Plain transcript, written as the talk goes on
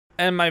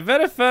and my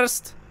very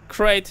first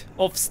crate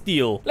of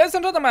steel. Ladies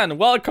and gentlemen,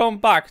 welcome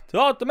back to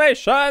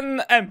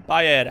Automation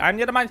Empire. I'm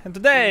Neodyinamite, and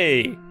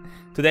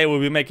today we'll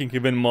be making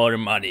even more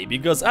money,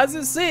 because as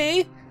you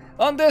see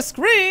on the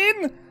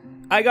screen,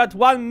 I got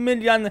 1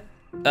 million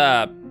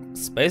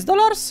space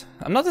dollars?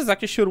 I'm not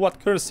exactly sure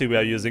what currency we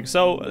are using,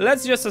 so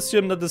let's just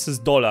assume that this is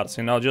dollars,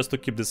 you know, just to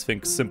keep this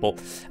thing simple.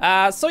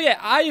 So yeah,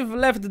 I've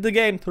left the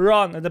game to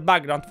run in the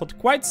background for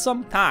quite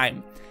some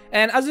time,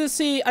 and as you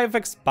see, I've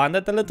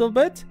expanded a little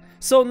bit.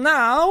 So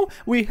now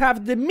we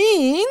have the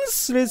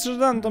means, ladies and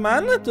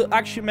gentlemen, to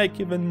actually make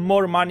even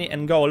more money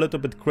and go a little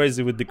bit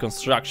crazy with the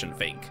construction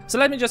thing. So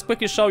let me just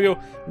quickly show you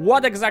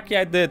what exactly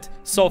I did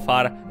so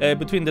far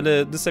between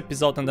this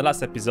episode and the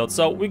last episode.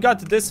 So we got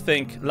this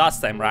thing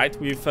last time, right?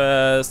 We've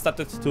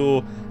started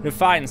to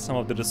refine some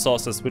of the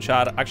resources, which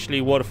are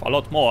actually worth a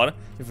lot more,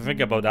 if you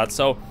think about that.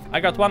 So I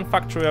got one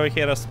factory over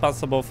here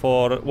responsible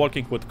for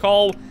working with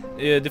coal.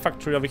 The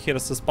factory over here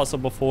is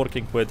responsible for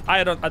working with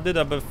iron. I did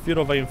a few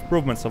of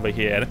improvements over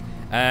here,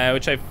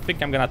 which I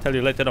think I'm gonna tell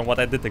you later on what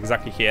I did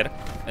exactly here,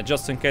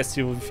 just in case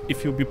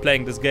if you'll be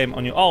playing this game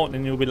on your own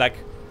and you'll be like,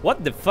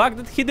 what the fuck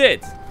did he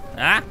did?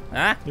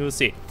 You will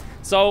see.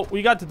 So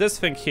we got this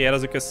thing here,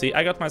 as you can see.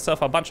 I got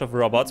myself a bunch of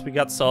robots. We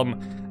got some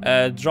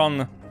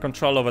drone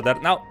control over there.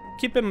 Now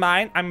keep in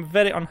mind, I'm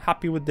very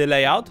unhappy with the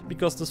layout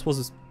because this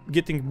was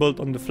getting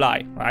built on the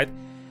fly, right?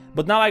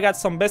 But now I got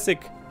some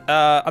basic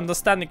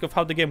understanding of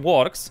how the game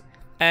works,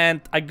 and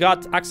I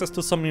got access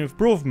to some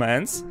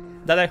improvements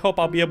that I hope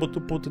I'll be able to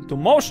put into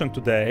motion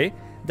today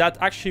that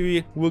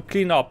actually will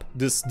clean up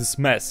this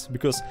mess,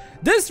 because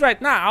this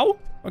right now,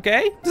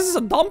 okay, this is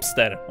a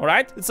dumpster, all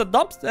right? It's a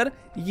dumpster,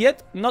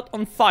 yet not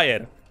on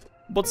fire,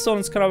 but soon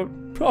it's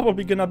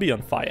probably gonna be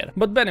on fire.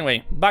 But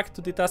anyway, back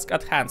to the task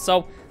at hand.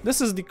 So this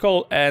is the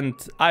coal and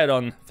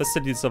iron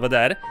facilities over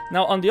there.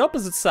 Now on the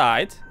opposite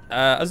side,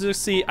 as you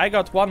see, I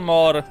got one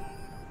more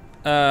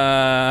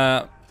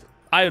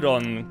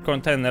iron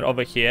container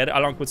over here,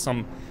 along with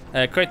some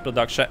crate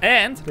production,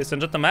 and, ladies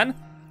and gentlemen,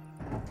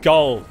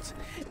 gold!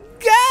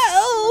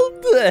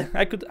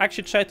 I could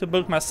actually try to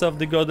build myself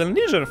the golden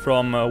legion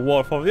from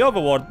War for the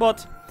Overworld,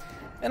 but,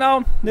 you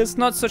know, there's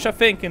not such a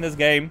thing in this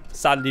game,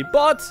 sadly,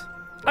 but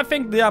I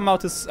think the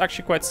amount is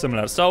actually quite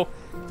similar. So,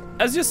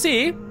 as you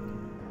see,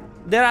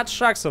 there are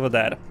tracks over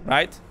there,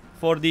 right?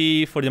 For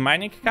the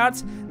mining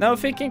carts. Now I'm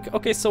thinking,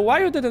 okay, so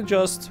why you didn't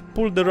just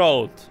pull the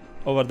road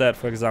over there,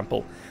 for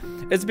example?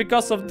 It's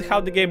because of how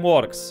the game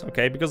works,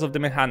 okay? Because of the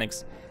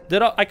mechanics.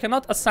 I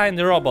cannot assign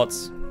the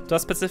robots to a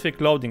specific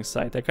loading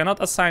site. I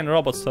cannot assign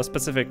robots to a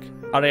specific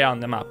area on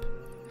the map.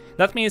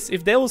 That means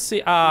if they will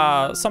see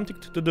something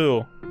to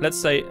do, let's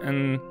say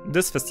in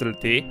this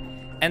facility,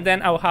 and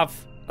then I'll have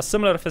a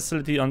similar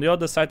facility on the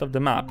other side of the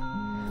map,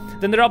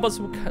 then the robots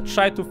will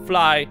try to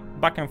fly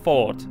back and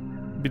forth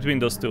between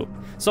those two.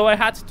 So I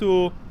had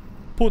to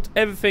put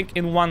everything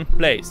in one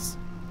place.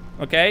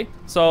 Okay,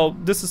 so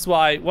this is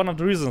why, one of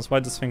the reasons why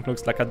this thing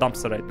looks like a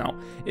dumpster right now.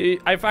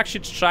 I've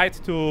actually tried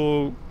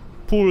to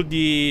pull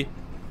the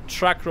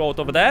track road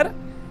over there,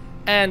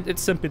 and it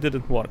simply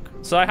didn't work.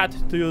 So I had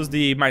to use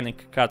the mining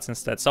carts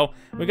instead. So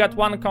we got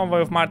one convoy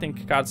of mining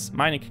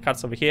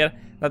carts over here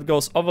that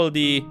goes over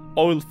the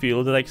oil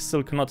field that I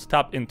still cannot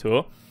tap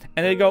into,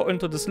 and they go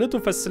into this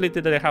little facility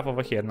that I have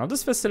over here. Now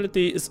this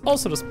facility is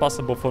also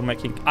responsible for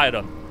making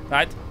iron,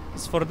 right?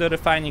 It's for the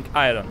refining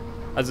iron,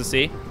 as you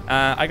see.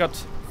 I got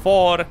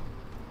 4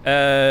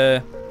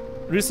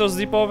 resource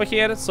depot over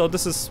here, so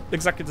this is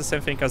exactly the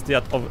same thing as the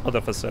other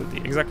facility,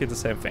 exactly the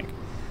same thing.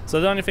 So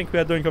the only thing we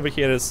are doing over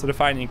here is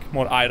refining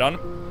more iron,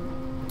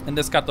 and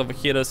this cart over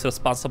here is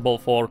responsible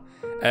for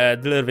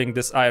delivering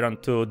this iron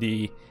to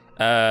the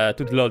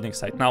loading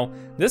site. Now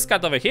this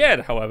cart over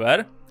here,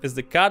 however, is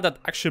the cart that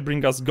actually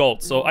brings us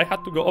gold. So I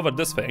had to go over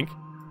this thing,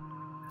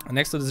 and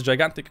next to this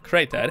gigantic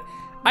crater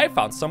I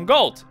found some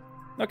gold.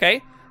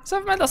 Okay, so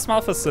I've made a small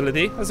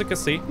facility, as you can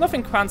see,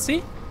 nothing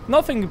fancy,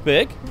 nothing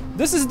big.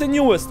 This is the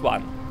newest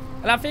one,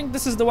 and I think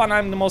this is the one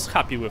I'm the most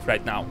happy with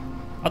right now.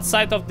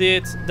 Outside of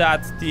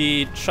that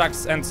the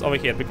tracks ends over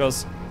here,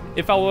 because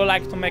if I would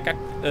like to make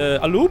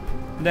a loop,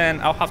 then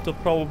I'll have to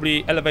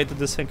probably elevate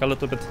this thing a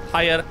little bit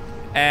higher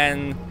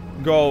and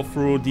go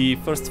through the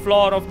first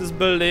floor of this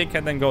building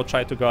and then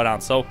try to go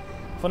around. So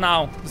for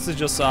now, this is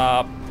just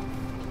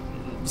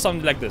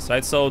something like this,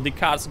 right? So the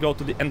cars go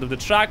to the end of the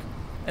track,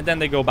 and then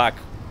they go back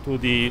to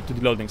the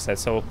loading site.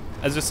 So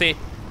as you see,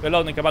 we're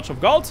loading a bunch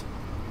of gold,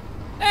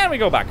 and we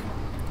go back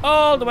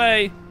all the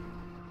way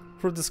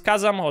through this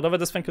chasm, whatever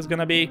this thing is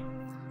gonna be,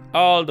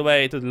 all the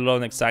way to the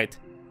loading site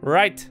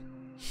right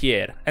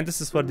here. And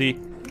this is where the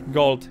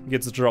gold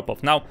gets dropped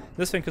off. Now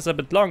this thing is a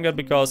bit longer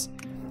because,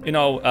 you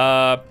know,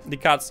 the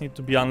carts need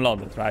to be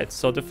unloaded, right?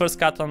 So the first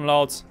cart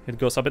unloads, it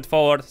goes a bit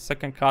forward,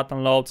 second cart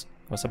unloads,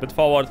 goes a bit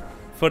forward,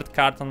 third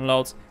cart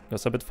unloads,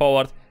 goes a bit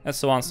forward, and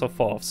so on and so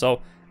forth. So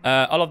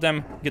all of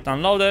them get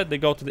unloaded, they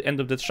go to the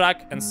end of the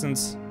track, and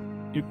since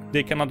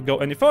they cannot go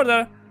any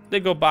further, they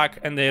go back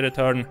and they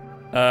return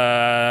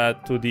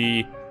to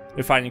the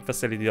refining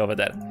facility over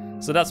there.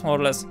 So that's more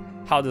or less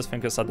how this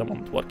thing is at the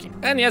moment working.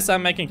 And yes,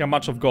 I'm making a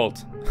bunch of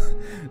gold.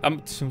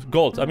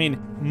 I mean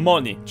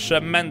money.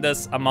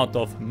 Tremendous amount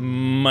of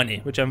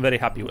money, which I'm very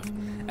happy with.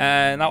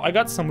 And now I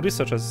got some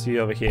research, as you see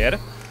over here.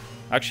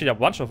 Actually, a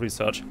bunch of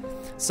research.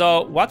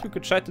 So what we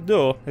could try to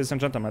do, ladies and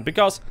gentlemen,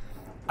 because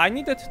I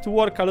needed to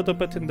work a little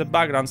bit in the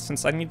background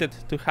since I needed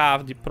to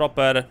have the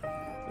proper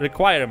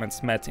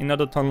requirements met in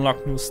order to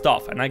unlock new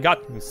stuff, and I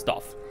got new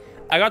stuff.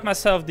 I got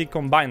myself the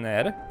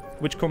combiner,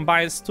 which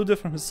combines 2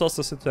 different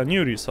resources into a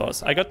new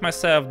resource. I got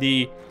myself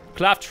the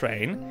craft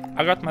train.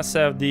 I got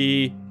myself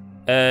the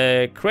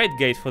crate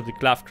gate for the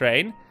craft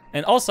train,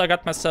 and also I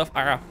got myself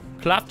a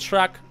craft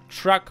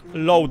truck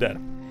loader,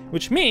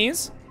 which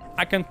means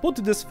I can put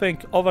this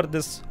thing over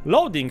this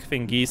loading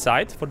thingy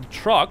side for the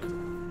truck,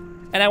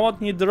 and I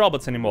won't need the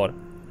robots anymore.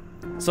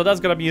 So that's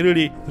gonna be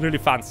really, really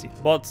fancy.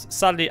 But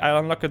sadly, I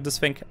unlocked this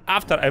thing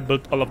after I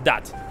built all of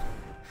that.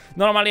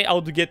 Normally, I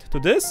would get to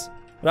this,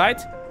 right?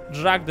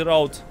 Drag the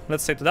road,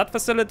 let's say, to that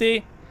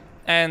facility,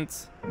 and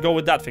go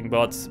with that thing,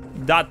 but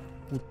that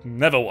would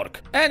never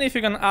work. And if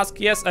you're gonna ask,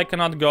 yes, I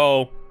cannot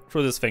go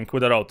through this thing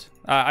with a road.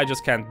 I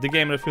just can't. The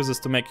game refuses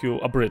to make you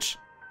a bridge.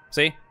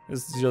 See?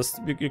 It's just,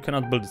 you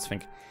cannot build this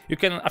thing. You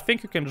can, I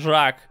think you can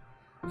drag,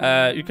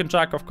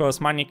 of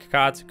course, mining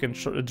carts, you can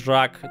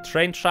drag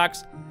train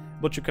tracks,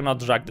 but you cannot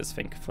drag this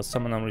thing for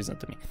some unknown reason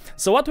to me.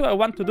 So what I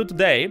want to do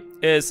today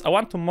is I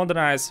want to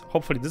modernize,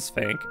 hopefully, this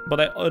thing, but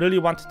I really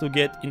want to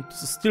get into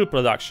steel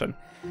production.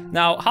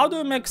 Now, how do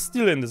we make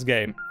steel in this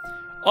game?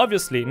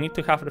 Obviously, you need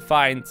to have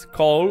refined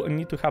coal, and you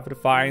need to have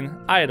refined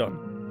iron.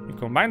 You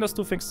combine those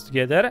 2 things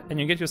together, and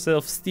you get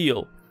yourself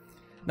steel.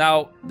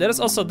 Now, there is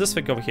also this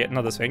thing over here,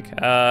 not this thing,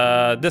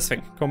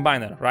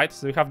 combiner, right?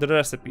 So you have the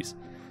recipes.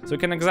 So you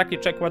can exactly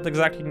check what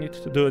exactly you need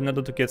to do in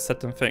order to get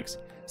certain things.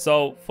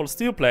 So for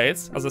steel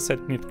plates, as I said,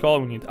 we need coal,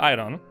 we need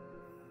iron.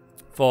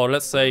 For,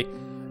 let's say,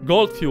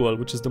 gold fuel,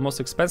 which is the most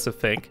expensive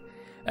thing,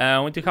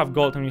 we need to have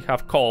gold and we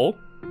have coal.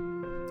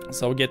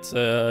 So we get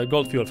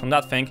gold fuel from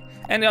that thing.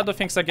 And the other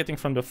things are getting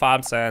from the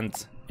farms and,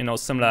 you know,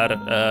 similar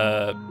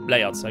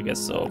layouts, I guess.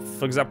 So,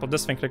 for example,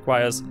 this thing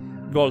requires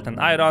gold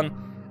and iron.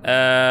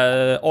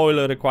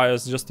 Oil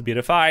requires just to be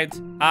refined.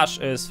 Ash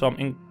is from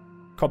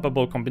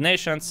incomparable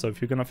combinations, so if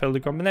you're gonna fail the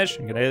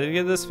combination, you're gonna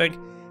get this thing,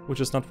 which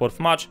is not worth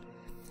much.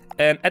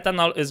 And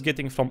ethanol is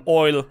getting from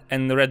oil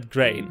and red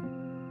grain.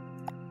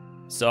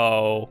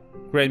 So,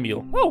 grain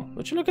meal. Oh,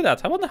 would you look at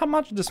that? I wonder how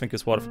much this thing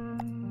is worth.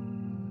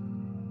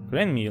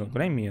 Grain meal.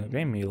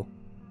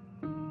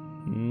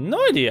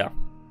 No idea.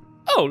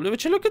 Oh,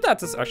 would you look at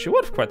that? It's actually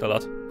worth quite a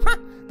lot. Huh,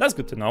 that's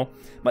good to know.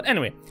 But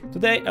anyway,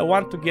 today I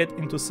want to get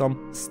into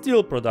some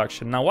steel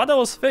production. Now, what I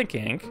was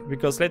thinking,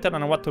 because later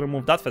on I want to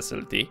remove that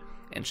facility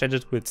and change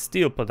it with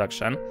steel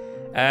production,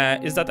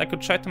 is that I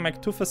could try to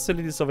make 2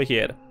 facilities over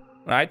here,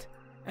 right?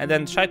 And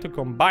then try to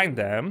combine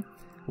them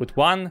with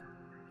one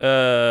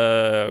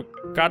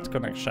cart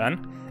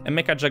connection and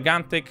make a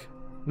gigantic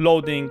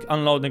loading,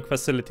 unloading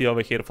facility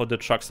over here for the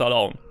trucks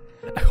alone.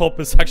 I hope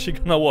it's actually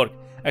gonna work.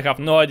 I have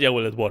no idea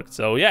will it work,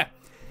 so yeah.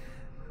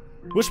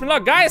 Wish me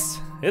luck, guys!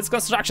 It's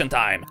construction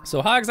time!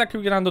 So how exactly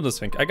we gonna do this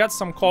thing? I got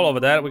some coal over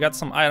there, we got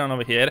some iron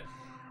over here,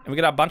 and we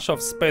got a bunch of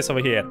space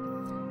over here.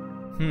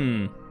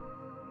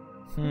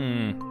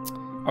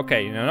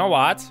 Okay, you know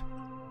what?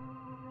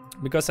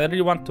 Because I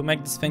really want to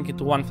make this thing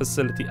into one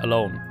facility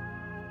alone.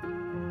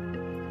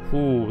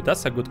 Ooh,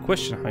 that's a good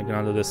question how I'm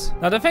gonna do this.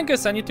 Now the thing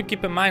is, I need to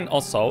keep in mind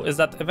also is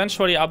that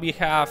eventually I'll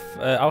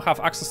have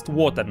access to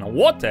water. Now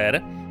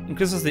water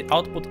increases the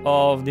output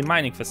of the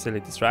mining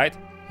facilities, right?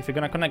 If you're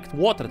gonna connect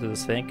water to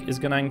this thing, it's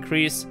gonna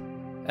increase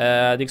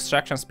the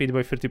extraction speed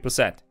by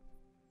 50%.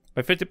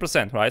 By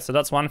 50%, right? So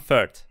that's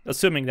 1/3,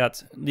 assuming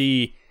that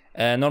the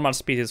normal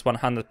speed is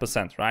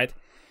 100%, right?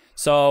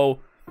 So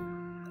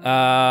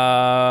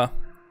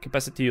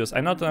capacity use.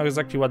 I don't know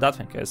exactly what that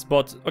thing is,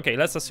 but okay,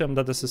 let's assume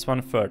that this is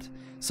 1/3.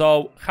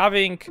 So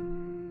having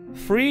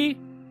 3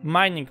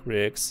 mining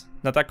rigs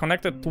that are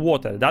connected to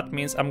water, that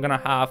means I'm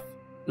gonna have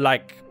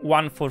like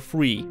 1 for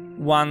free,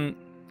 1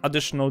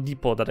 additional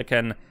depot that I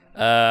can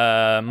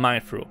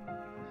mine through.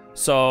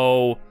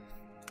 So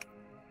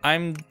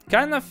I'm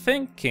kind of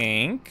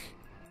thinking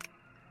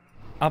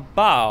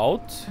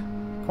about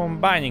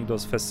combining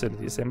those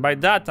facilities, and by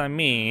that I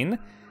mean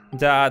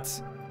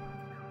that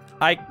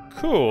I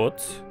could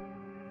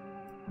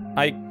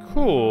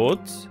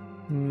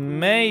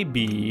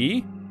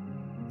maybe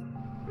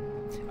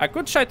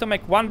try to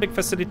make 1 big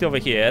facility over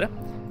here,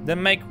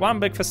 then make 1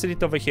 big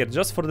facility over here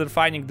just for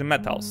refining the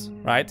metals,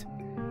 right?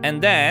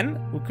 And then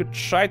we could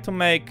try to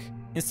make,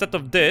 instead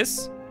of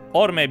this,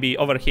 or maybe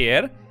over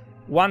here,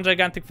 1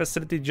 gigantic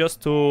facility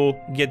just to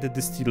get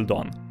the steel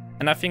done.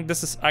 And I think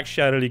this is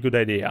actually a really good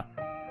idea.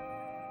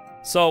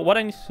 So what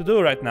I need to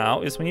do right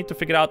now is we need to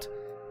figure out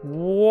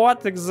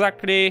what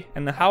exactly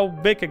and how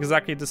big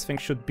exactly this thing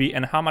should be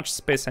and how much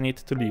space I need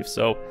to leave.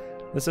 So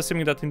let's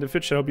assume that in the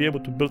future I'll be able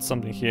to build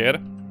something here.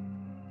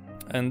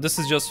 And this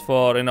is just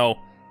for, you know,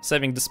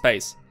 saving the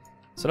space.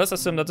 So let's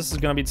assume that this is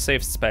gonna be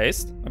safe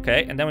space,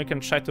 okay? And then we can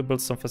try to build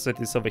some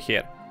facilities over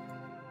here.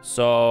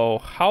 So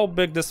how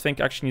big this thing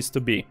actually needs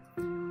to be?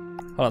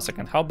 Hold on a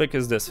second, how big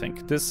is this thing?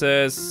 This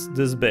is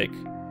this big.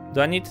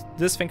 Do I need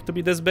this thing to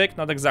be this big?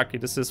 Not exactly.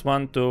 This is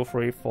 1, 2,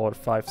 3, 4,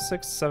 5,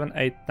 6, 7,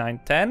 8, 9,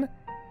 10.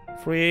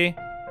 3.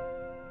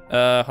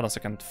 Hold on a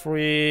second.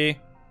 3,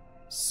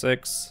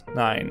 6,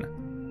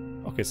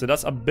 9. Okay, so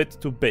that's a bit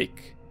too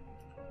big.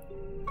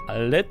 A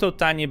little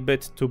tiny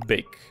bit too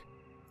big.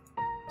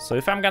 So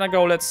if I'm gonna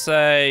go, let's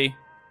say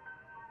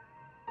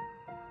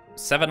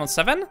 7 on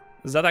 7,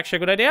 is that actually a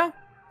good idea?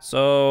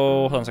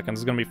 So hold on a second.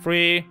 It's gonna be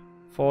 3,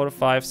 4,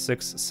 5,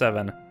 6,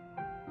 7.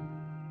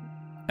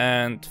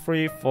 And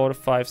 3, 4,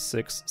 5,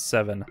 6,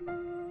 7.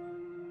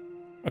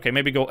 Okay,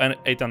 maybe go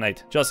 8 on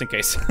 8, just in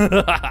case.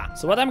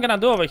 So what I'm gonna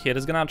do over here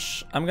is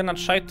I'm gonna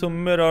try to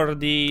mirror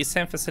the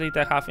same facility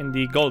I have in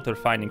the gold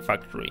refining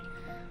factory.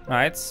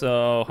 Right,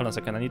 so hold on a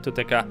second, I need to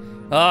take a...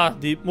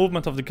 the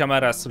movement of the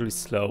camera is really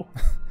slow.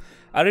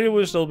 I really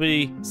wish there'll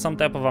be some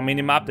type of a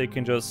mini-map that you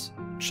can just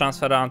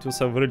transfer around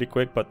yourself really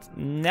quick, but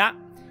nah,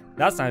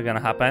 that's not gonna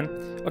happen.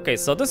 Okay,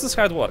 so this is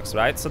how it works,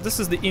 right? So this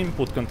is the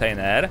input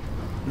container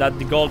that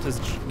the gold is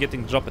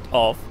getting dropped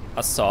off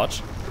as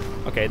such.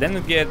 Okay, then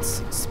it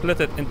gets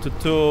split into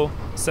 2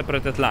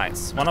 separated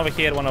lines. One over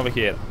here, one over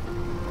here.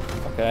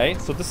 Okay,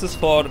 so this is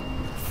for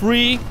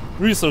free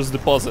resource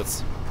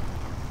deposits.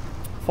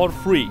 For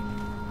free,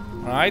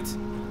 alright?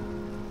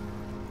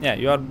 Yeah,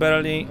 you are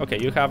barely... Okay,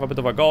 you have a bit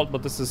of a gold,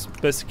 but this is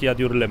basically at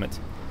your limit.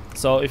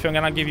 So if I'm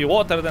gonna give you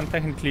water, then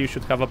technically you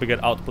should have a bigger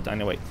output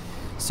anyway.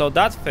 So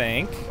that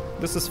thing,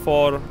 this is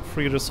for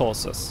free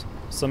resources.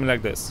 Something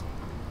like this.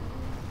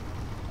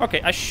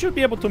 Okay, I should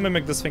be able to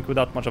mimic this thing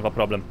without much of a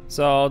problem.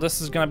 So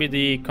this is gonna be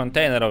the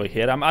container over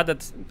here. I'm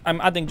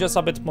adding just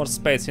a bit more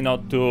space, you know,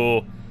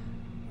 to...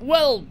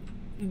 Well,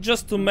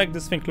 just to make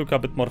this thing look a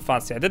bit more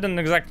fancy. I didn't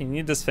exactly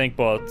need this thing,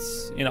 but,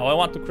 you know, I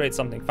want to create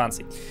something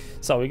fancy.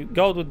 So we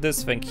go with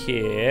this thing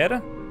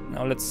here.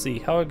 Now let's see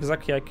how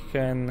exactly I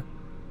can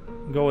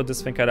go with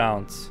this thing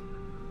around.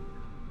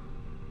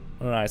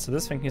 Alright, so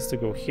this thing needs to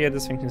go here,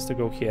 this thing needs to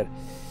go here.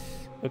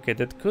 Okay,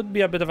 that could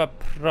be a bit of a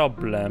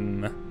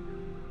problem.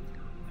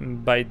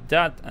 By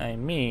that I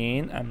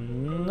mean,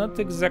 I'm not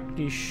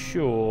exactly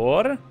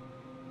sure.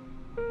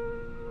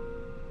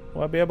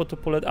 Will I be able to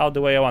pull it out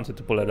the way I wanted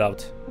to pull it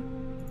out?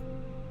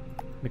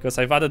 Because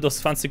I've added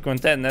those fancy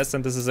containers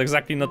and this is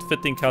exactly not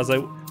fitting as I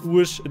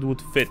wish it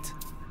would fit.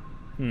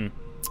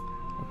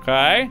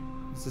 Okay,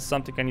 this is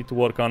something I need to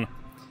work on.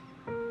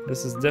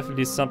 This is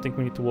definitely something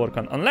we need to work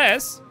on.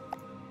 Unless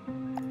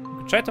we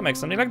could try to make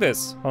something like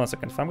this. Hold on a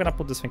second. If I'm gonna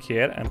put this thing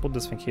here and put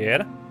this thing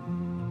here.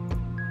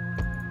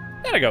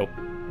 There we go.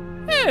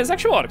 Yeah, it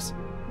actually works.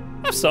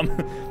 Have some.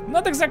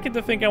 Not exactly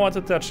the thing I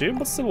wanted to achieve,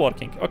 but still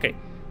working. Okay,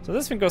 so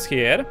this thing goes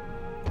here.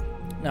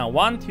 Now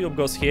one tube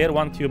goes here,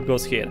 one tube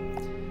goes here.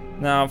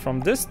 Now from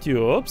these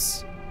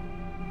tubes,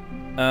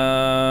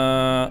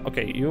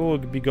 okay, you will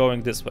be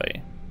going this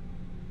way.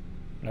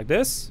 Like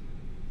this?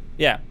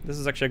 Yeah, this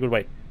is actually a good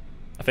way,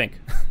 I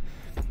think.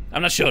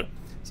 I'm not sure.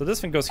 So this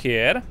thing goes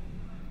here.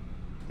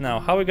 Now,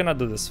 how are we gonna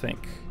do this thing?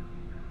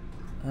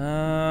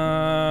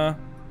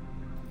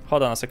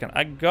 Hold on a second.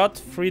 I got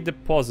 3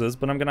 deposits,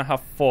 but I'm gonna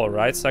have 4,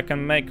 right? So I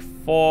can make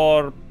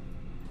 4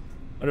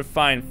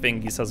 refined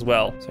thingies as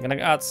well. So I'm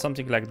gonna add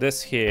something like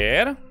this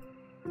here.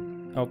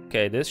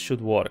 Okay, this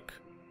should work.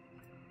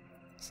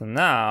 So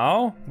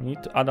now we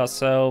need to add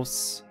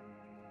ourselves...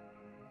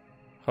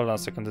 Hold on a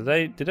second.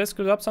 Did I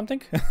screw up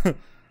something?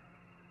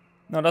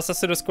 No, that's a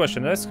serious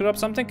question. Did I screw up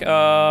something?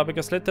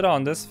 Because later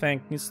on this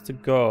thing needs to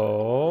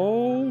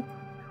go...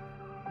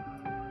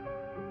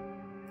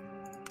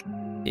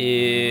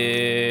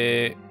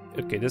 Okay,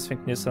 this thing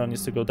needs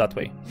to go that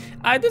way.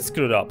 I did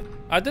screw it up.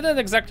 I didn't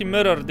exactly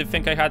mirror the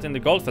thing I had in the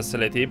gold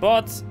facility,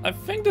 but I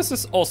think this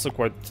is also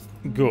quite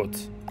good.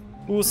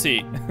 We'll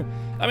see.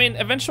 I mean,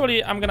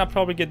 eventually I'm gonna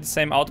probably get the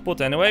same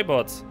output anyway,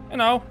 but, you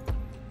know.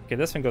 Okay,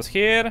 this thing goes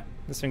here,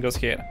 this thing goes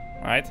here,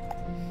 right?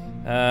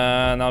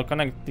 Now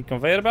connect the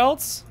conveyor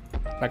belts,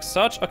 like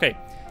such. Okay,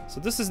 so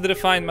this is the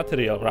refined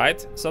material,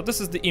 right? So this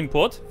is the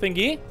input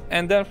thingy,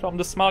 and then from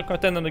the small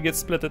container it gets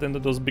split into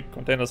those big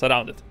containers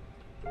around it.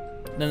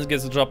 Then it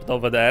gets dropped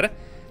over there.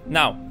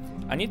 Now,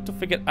 I need to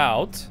figure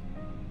out...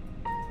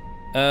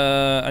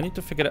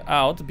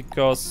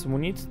 because we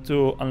need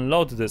to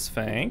unload this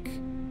thing.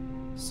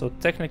 So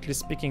technically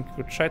speaking,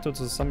 we could try to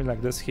do something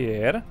like this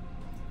here.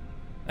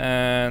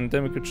 And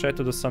then we could try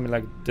to do something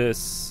like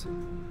this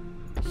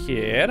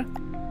here.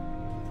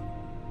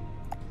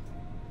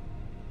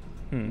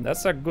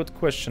 That's a good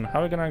question. How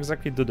are we gonna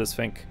exactly do this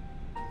thing?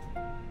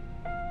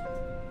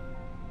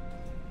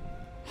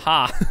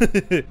 Ha!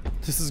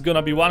 This is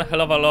gonna be one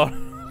hell of a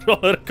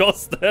roller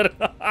coaster.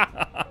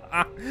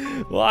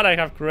 What I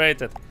have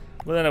created.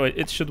 But anyway,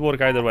 it should work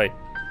either way.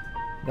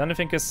 The only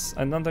thing is,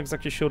 I'm not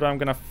exactly sure I'm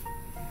gonna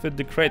fit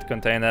the crate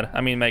container.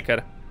 I mean,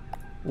 maker.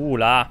 Ooh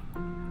la.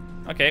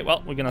 Okay,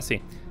 well, we're gonna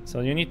see.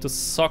 So you need to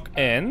suck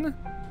in.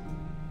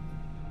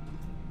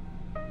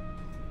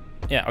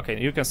 Yeah, okay,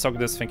 you can suck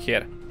this thing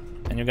here.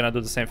 And you're gonna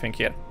do the same thing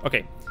here.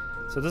 Okay.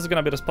 So this is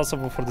gonna be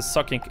responsible for the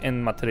soaking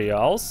in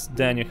materials.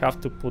 Then you have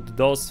to put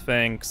those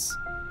things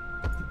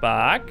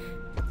back,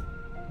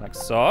 like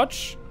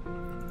such.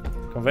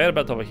 Conveyor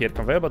belt over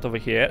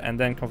here, and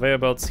then conveyor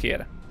belts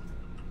here.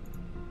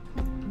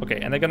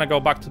 Okay, and they're gonna go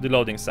back to the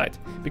loading site.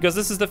 Because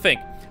this is the thing.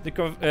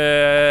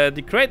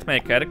 The crate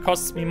maker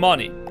costs me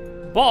money.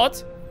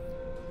 But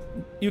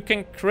you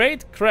can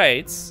create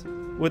crates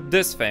with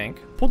this thing,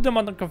 put them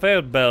on the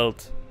conveyor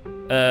belt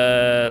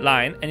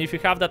line, and if you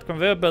have that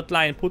conveyor belt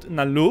line put in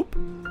a loop,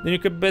 then you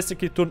can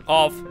basically turn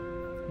off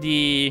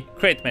the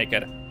crate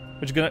maker,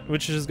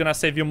 which is gonna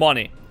save you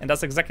money. And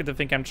that's exactly the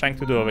thing I'm trying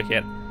to do over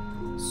here.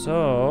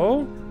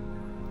 So,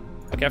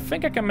 okay, I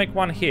think I can make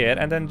one here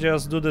and then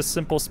just do the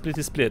simple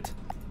splitty split.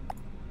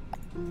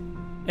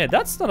 Yeah,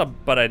 that's not a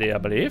bad idea, I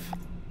believe.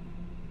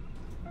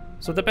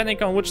 So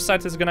depending on which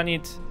site is gonna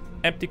need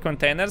empty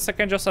containers, I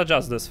can just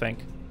adjust this thing.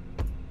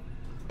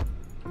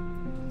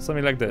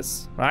 Something like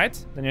this,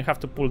 right? Then you have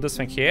to pull this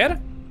thing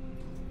here.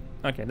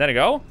 Okay, there you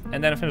go.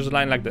 And then finish the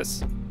line like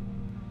this.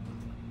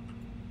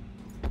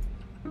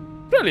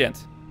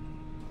 Brilliant.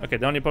 Okay,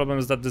 the only problem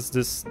is that this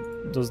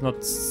does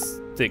not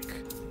stick.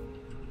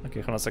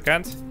 Okay, hold on a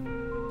second.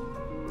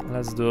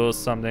 Let's do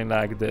something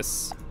like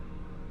this.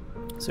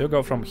 So you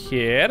go from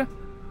here,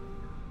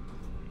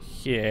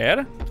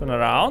 turn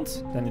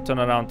around, then you turn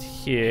around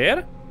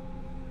here,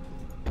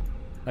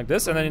 like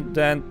this, and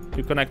then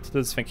you connect to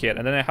this thing here,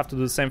 and then I have to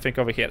do the same thing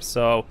over here.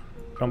 So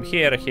from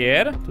here to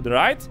the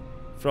right,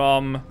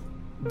 from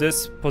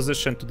this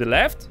position to the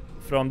left,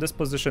 from this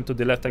position to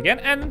the left again,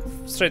 and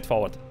straight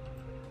forward.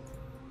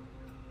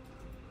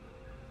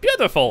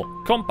 Beautiful,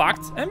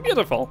 compact and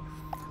beautiful.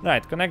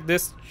 Right, connect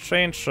this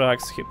train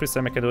tracks here. Please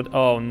make it do it.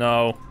 Oh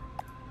no.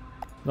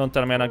 Don't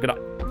tell me I'm not gonna.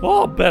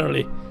 Oh,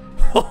 barely.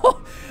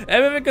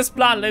 Everything is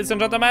planned, ladies and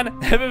gentlemen.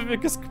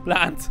 Everything is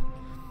planned.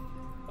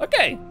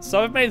 Okay,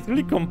 so I've made a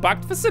really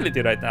compact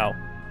facility right now.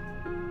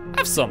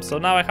 Awesome, so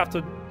now I have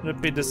to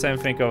repeat the same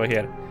thing over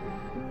here.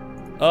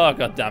 Oh,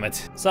 god damn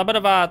it. So a bit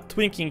of a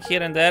twinking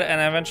here and there, and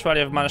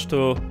eventually I've managed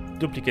to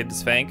duplicate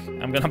this thing.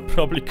 I'm gonna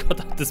probably cut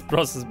out this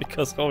process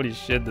because holy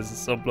shit, this is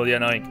so bloody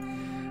annoying.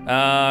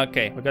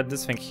 Okay, we got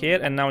this thing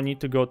here, and now we need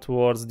to go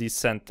towards the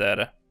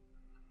center.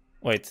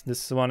 Wait,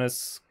 this one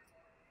is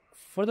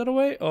further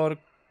away, or...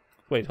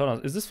 Wait, hold on,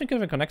 is this thing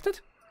even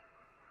connected?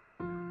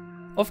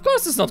 Of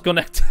course it's not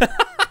connected!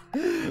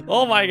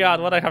 Oh my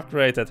god, what I have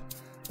created.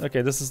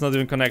 Okay, this is not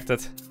even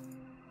connected.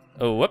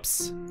 Oh,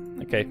 whoops.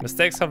 Okay,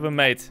 mistakes have been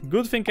made.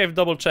 Good thing I've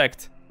double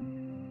checked.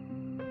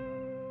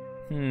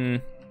 Okay,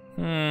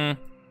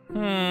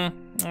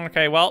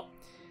 well,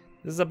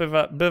 this is a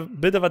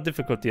bit of a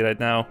difficulty right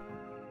now.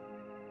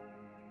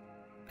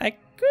 I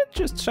could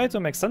just try to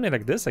make something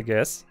like this, I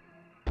guess.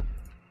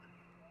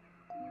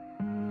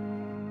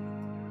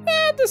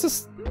 This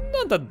is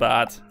not that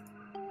bad.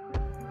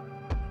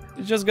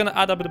 It's just gonna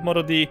add a bit more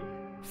of the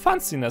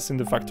fanciness in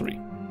the factory.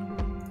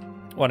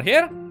 One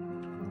here,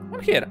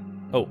 one here.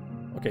 Oh,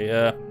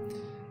 okay,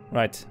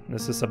 right,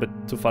 this is a bit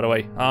too far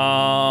away.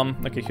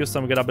 Okay,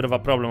 Houston, we got a bit of a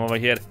problem over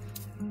here.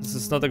 This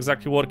is not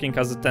exactly working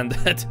as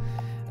intended.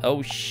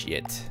 Oh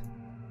shit.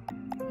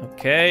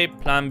 Okay,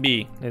 plan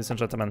B, ladies and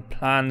gentlemen,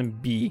 plan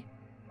B.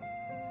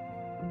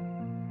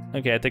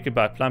 Okay, I take it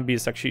back. Plan B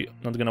is actually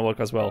not gonna work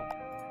as well.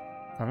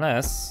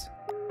 Unless...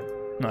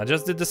 No, I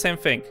just did the same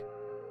thing.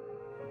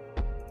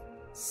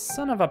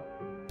 Son of a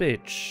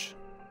bitch.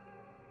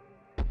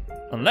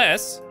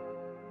 Unless...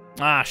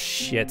 Ah,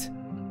 shit.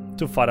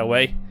 Too far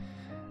away.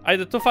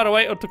 Either too far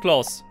away or too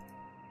close.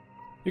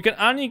 You can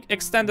only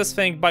extend this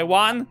thing by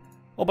 1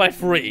 or by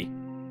 3.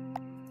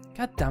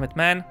 God damn it,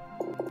 man.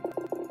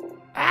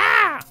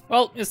 Ah!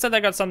 Well, instead I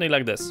got something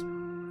like this.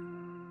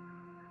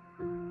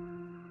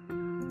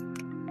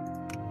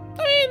 I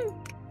mean,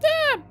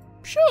 yeah,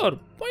 sure,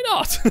 why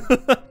not?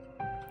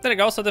 There you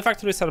go, so the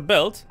factories are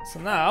built. So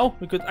now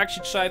we could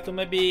actually try to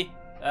maybe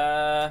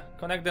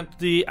connect them to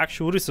the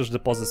actual research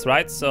deposits,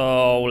 right?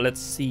 So let's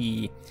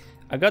see.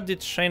 I got the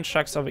train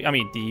tracks over, I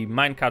mean the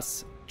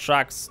minecarts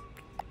tracks,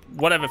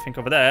 whatever thing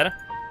over there.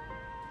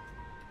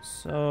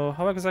 So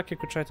how exactly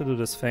could I try to do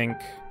this thing?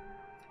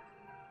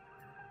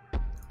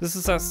 This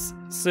is a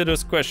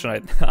serious question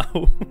right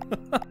now.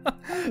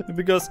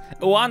 Because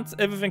I want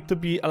everything to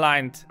be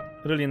aligned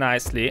really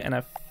nicely, and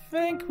I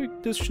think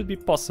this should be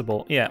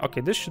possible. Yeah, okay,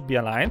 this should be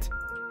aligned.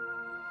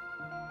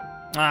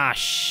 Ah,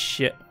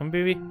 shit.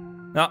 Maybe?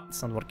 No,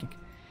 it's not working.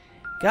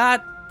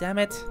 God damn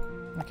it.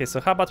 Okay, so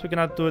how about we're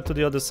gonna do it to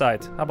the other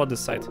side? How about this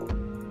side?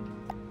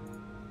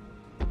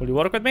 Will you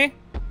work with me?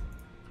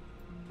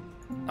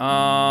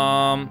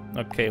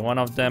 Okay, one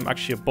of them,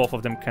 actually both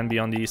of them can be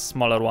on the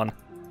smaller one.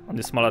 On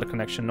the smaller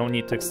connection. No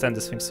need to extend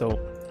this thing so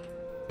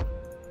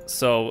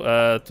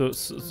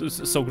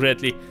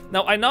greatly.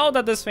 Now, I know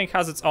that this thing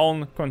has its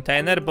own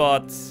container,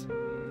 but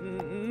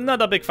not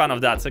a big fan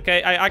of that,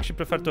 okay? I actually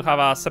prefer to have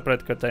a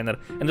separate container.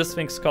 And this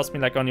thing's cost me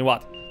like only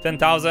what?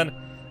 10,000?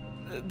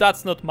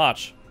 That's not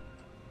much.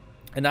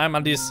 And I'm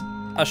at least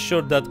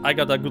assured that I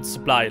got a good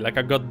supply, like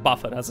I got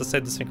buffer, as I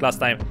said this thing last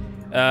time.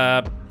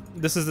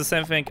 This is the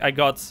same thing I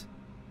got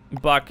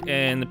back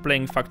in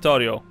playing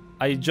Factorio.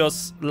 I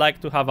just like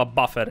to have a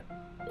buffer.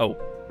 Oh.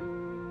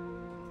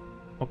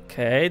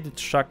 Okay, the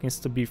track needs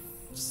to be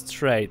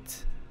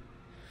straight.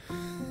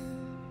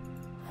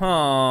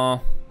 Huh.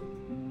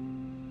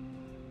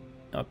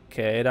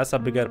 Okay, that's a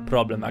bigger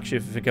problem actually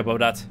if you think about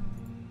that.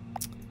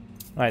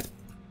 Right,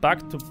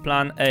 back to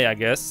plan A, I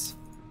guess.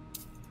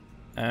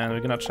 And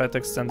we're gonna try to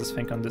extend this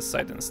thing on this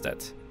side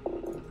instead.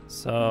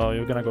 So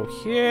you're gonna go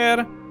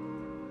here.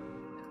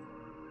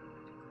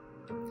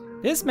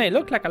 This may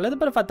look like a little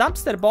bit of a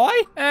dumpster, boy.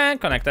 And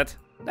connect it.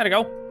 There you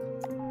go.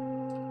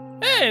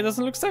 Hey, it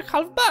doesn't look like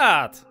half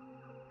bad.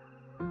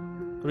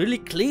 Really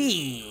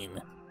clean.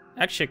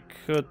 Actually,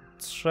 I could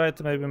try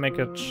to maybe make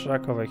a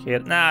track over here.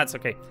 Nah, it's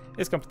okay.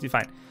 It's completely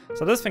fine.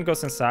 So this thing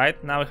goes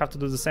inside. Now we have to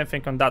do the same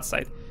thing on that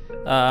side.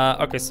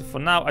 Okay, so for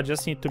now, I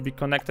just need to be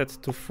connected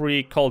to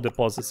 3 coal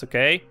deposits,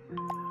 okay?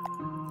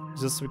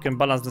 Just so we can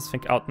balance this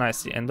thing out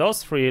nicely. And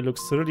those 3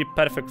 looks really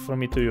perfect for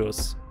me to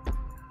use.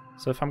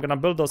 So if I'm gonna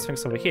build those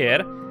things over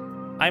here,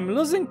 I'm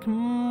losing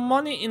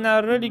money in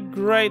a really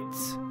great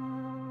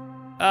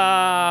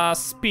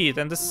speed.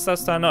 And this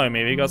starts to annoy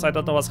me because I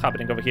don't know what's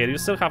happening over here. You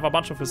still have a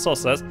bunch of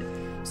resources,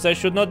 so I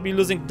should not be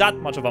losing that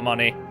much of a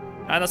money.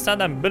 I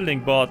understand I'm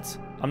building, but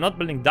I'm not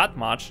building that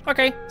much.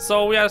 Okay,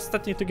 so we are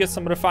starting to get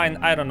some refined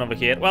iron over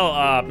here. Well,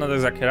 not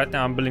exactly. Right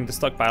now I'm building the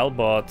stockpile,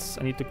 but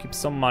I need to keep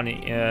some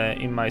money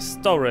in my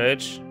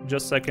storage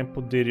just so I can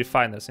put the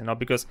refiners, you know,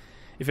 because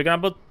if you're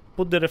gonna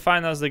put the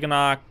refiners, they're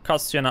gonna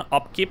cost you an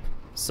upkeep.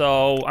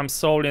 So I'm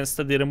slowly and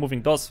steadily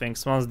removing those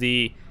things. Once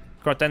the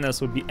containers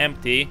will be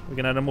empty, we're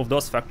gonna remove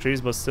those factories,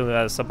 but still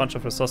there's a bunch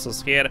of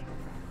resources here.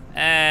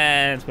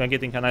 And we're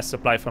getting a nice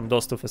supply from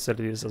those 2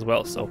 facilities as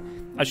well. So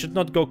I should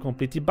not go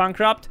completely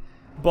bankrupt,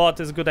 but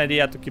it's a good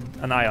idea to keep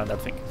an eye on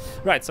that thing.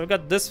 Right, so we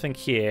got this thing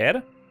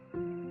here.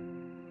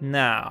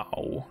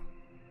 Now,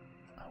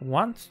 I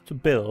want to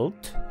build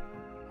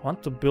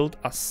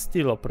a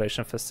steel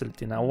operation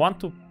facility. Now I want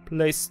to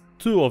place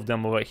 2 of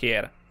them over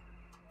here.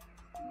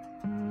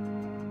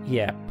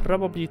 Yeah,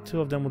 probably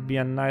 2 of them would be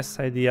a nice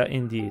idea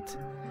indeed.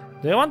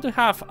 Do I want to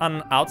have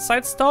an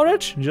outside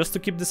storage just to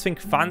keep this thing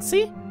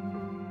fancy?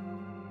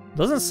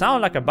 Doesn't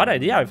sound like a bad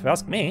idea if you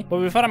ask me. But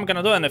before I'm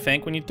gonna do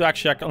anything, we need to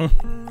actually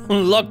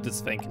unlock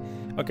this thing.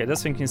 Okay,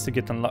 this thing needs to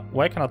get unlocked.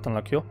 Why cannot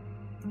unlock you?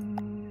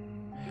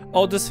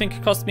 Oh, this thing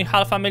cost me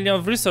 500,000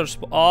 of research.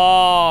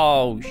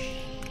 Oh,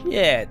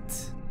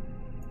 shit.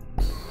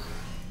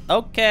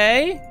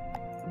 Okay.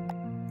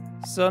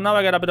 So now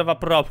I got a bit of a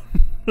problem.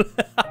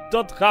 I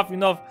don't have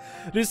enough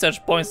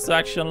research points to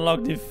actually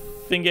unlock the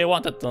thing I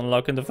wanted to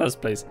unlock in the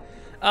first place.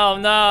 Oh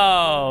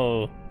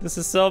no. This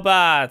is so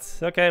bad.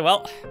 Okay,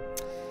 well.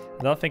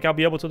 I don't think I'll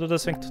be able to do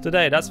this thing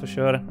today, that's for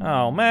sure.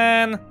 Oh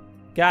man.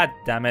 God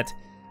damn it.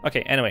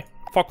 Okay, anyway.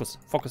 Focus.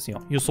 Focus, you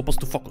know. You're supposed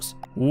to focus.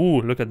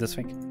 Ooh, look at this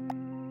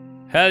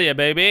thing. Hell yeah,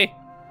 baby.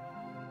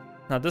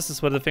 Now this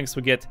is where the things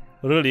will get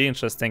really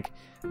interesting.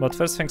 But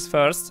first things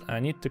first,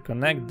 I need to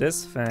connect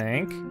this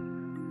thing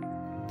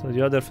to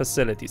the other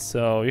facility.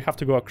 So you have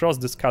to go across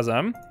this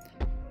chasm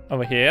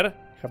over here.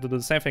 You have to do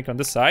the same thing on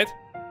this side.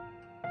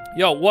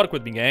 Yo, work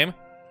with me, game.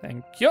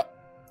 Thank you.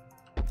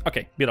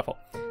 Okay, beautiful.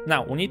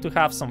 Now we need to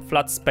have some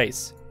flat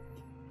space.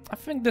 I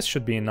think this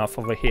should be enough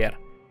over here.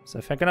 So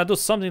if I'm gonna do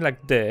something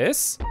like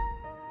this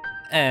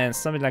and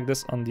something like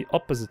this on the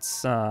opposite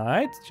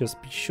side, just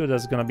be sure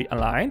that's gonna be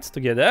aligned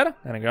together.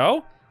 There we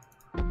go.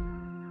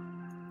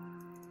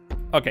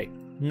 Okay,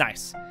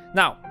 nice.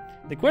 Now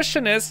the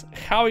question is,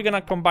 how are we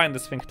gonna combine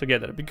this thing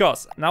together?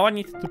 Because now I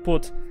need to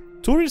put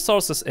 2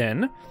 resources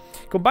in,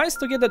 combines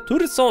together 2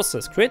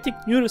 resources, creating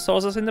new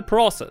resources in the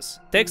process,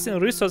 takes in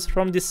resources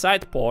from the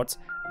side ports,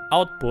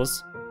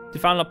 outputs the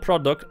final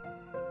product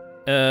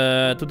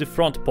to the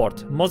front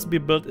port, must be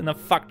built in a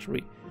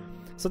factory.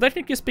 So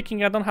technically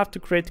speaking, I don't have to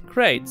create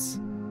crates,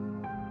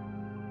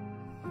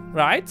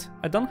 right?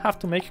 I don't have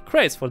to make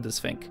crates for this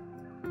thing.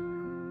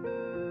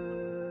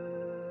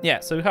 Yeah,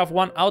 so you have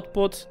 1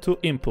 output, 2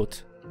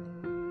 input.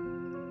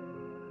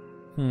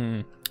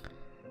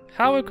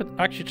 How we could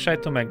actually try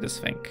to make this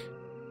thing?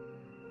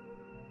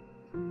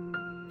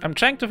 I'm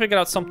trying to figure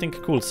out something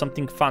cool,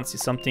 something fancy,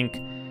 something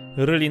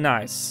really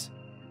nice.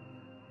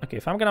 Okay,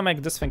 if I'm gonna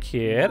make this thing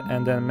here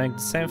and then make the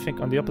same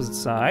thing on the opposite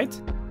side.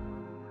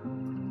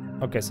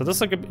 Okay, so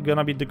this is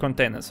gonna be the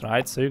containers,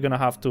 right? So you're gonna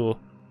have to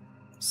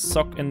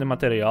soak in the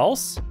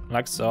materials,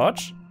 like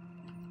such.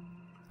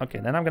 Okay,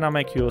 then I'm gonna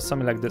make you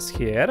something like this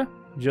here,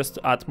 just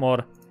to add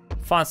more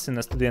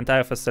fanciness to the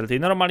entire facility.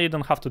 Normally you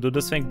don't have to do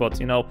this thing, but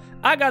you know,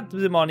 I got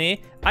the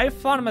money. I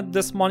farmed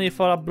this money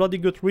for a bloody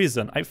good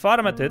reason. I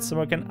farmed it so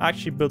I can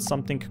actually build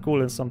something cool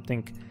and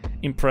something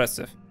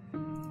impressive.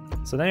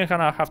 So then you're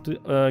gonna have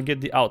to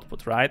get the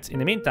output, right? In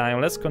the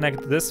meantime, let's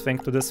connect this thing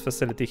to this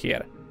facility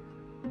here.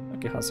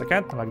 Okay, 1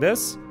 second, like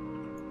this.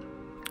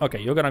 Okay,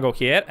 you're gonna go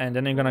here, and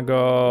then you're gonna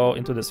go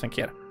into this thing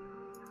here.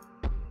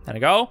 There you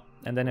go.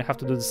 And then you have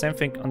to do the same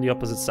thing on the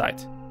opposite side.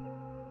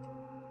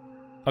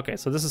 Okay,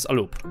 so this is a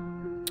loop.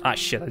 Ah,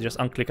 shit, I just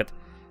unclicked it.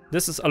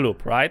 This is a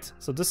loop, right?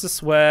 So this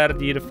is where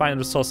the refined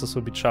resources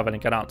will be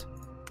traveling around.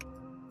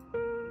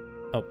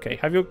 Okay,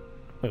 have you...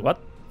 Wait, what?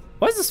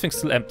 Why is this thing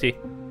still empty?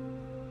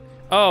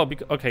 Oh,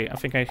 okay, I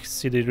think I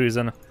see the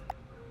reason.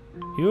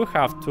 You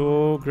have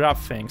to grab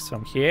things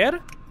from here.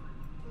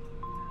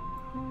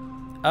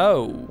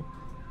 Oh.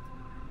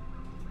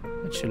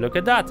 Would you look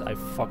at that? I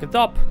fucked it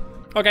up.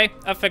 Okay,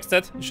 I fixed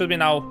it. It should be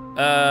now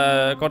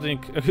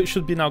it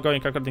should be now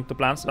going according to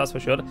plans, that's for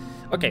sure.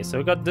 Okay, so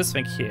we got this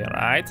thing here,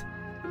 right?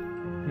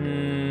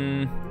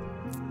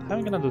 How am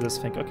I gonna do this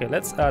thing? Okay,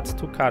 let's add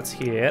 2 cards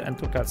here and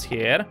 2 cards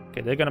here.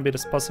 Okay, they're gonna be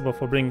responsible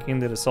for bringing in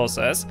the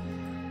resources.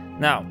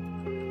 Now,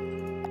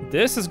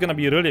 this is gonna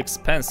be really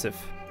expensive.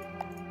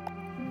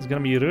 It's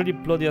gonna be really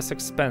bloody as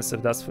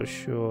expensive, that's for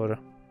sure.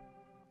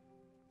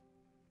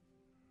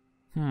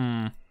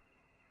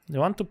 Do you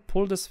want to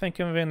pull this thing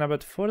in a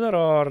bit further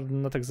or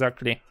not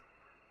exactly?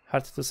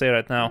 Hard to say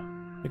right now.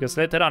 Because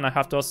later on I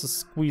have to also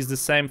squeeze the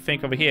same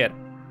thing over here.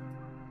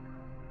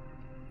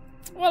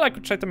 Well, I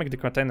could try to make the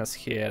containers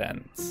here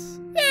and...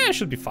 yeah, it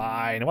should be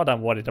fine. What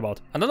I'm worried about.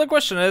 Another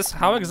question is,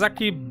 how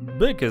exactly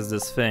big is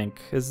this thing?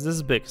 Is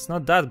this big? It's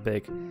not that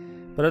big.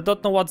 But I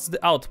don't know what's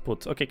the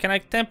output. Okay, can I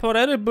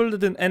temporarily build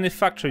it in any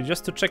factory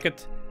just to check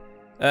it?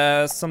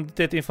 Some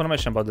detailed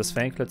information about this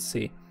thing. Let's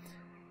see.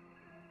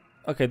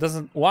 Okay,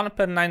 doesn't 1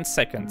 per 9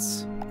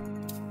 seconds.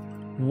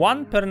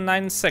 1 per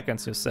 9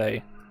 seconds, you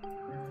say?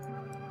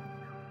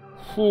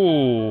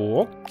 Ooh,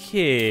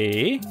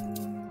 okay.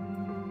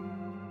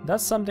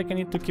 That's something I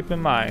need to keep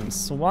in mind.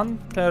 So 1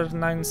 per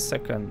 9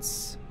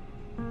 seconds.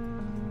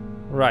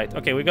 Right,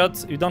 okay, we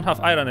don't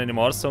have iron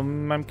anymore, so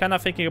I'm kind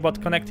of thinking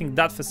about connecting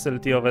that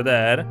facility over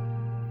there.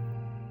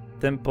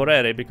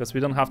 Temporary, because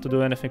we don't have to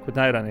do anything with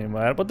iron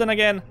anymore. But then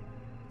again,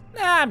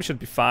 nah, we should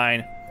be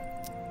fine.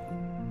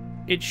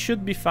 It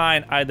should be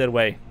fine either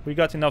way. We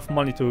got enough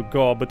money to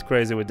go a bit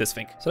crazy with this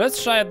thing. So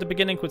let's try at the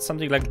beginning with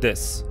something like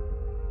this.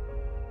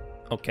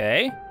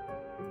 Okay.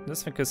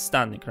 This thing is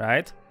standing,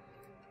 right?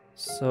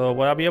 So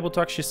will I be able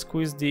to actually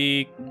squeeze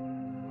the...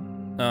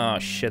 oh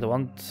shit, I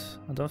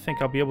don't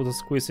think I'll be able to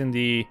squeeze in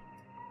the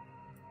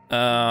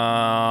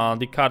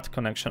card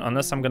connection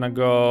unless I'm gonna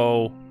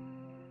go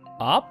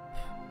up.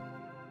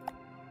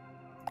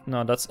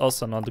 No, that's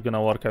also not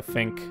gonna work, I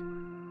think.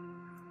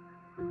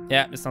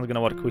 Yeah, it's not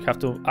gonna work. We have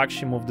to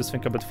actually move this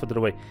thing a bit further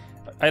away.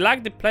 I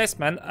like the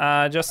placement,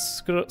 just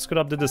screw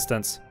up the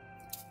distance.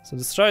 So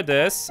destroy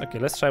this. Okay,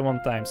 let's try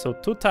one time. So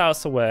 2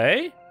 tiles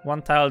away,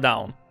 1 tile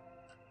down.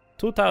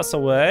 2 tiles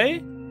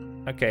away.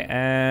 Okay,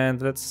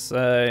 and let's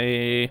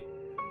say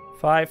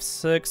 5,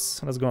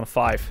 6. Let's go on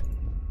 5.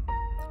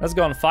 Let's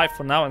go on 5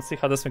 for now and see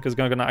how this thing is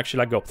gonna actually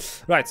like go.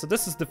 Right, so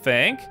this is the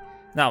thing.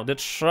 Now the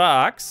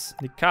tracks,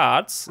 the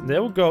cards, they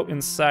will go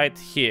inside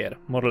here,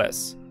 more or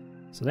less.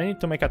 So they need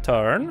to make a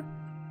turn.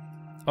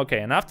 Okay,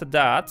 and after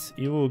that,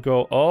 you will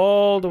go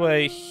all the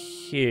way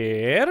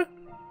here.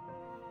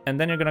 And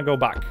then you're gonna go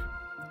back.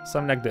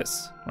 Something like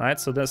this, right?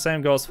 So the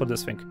same goes for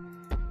this thing.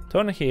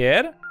 Turn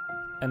here.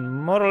 And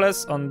more or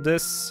less on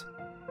this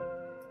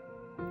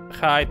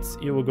height,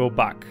 you will go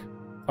back.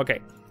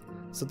 Okay.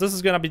 So this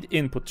is gonna be the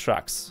input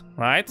tracks,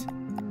 right?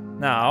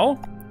 Now,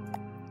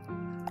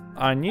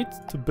 I need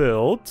to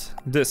build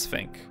this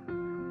thing.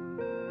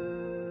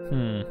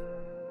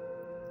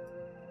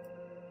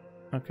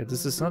 Okay,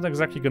 this is not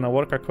exactly gonna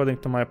work according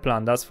to my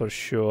plan, that's for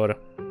sure.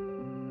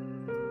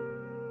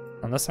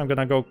 Unless I'm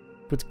gonna go a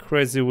bit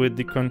crazy with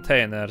the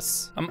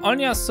containers. I'm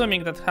only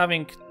assuming that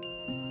having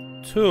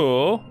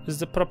 2 is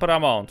the proper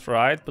amount,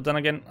 right? But then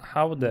again,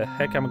 how the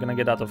heck am I gonna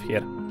get out of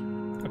here?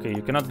 Okay,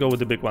 you cannot go with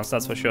the big ones,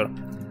 that's for sure.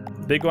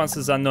 Big ones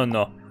is a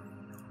no-no.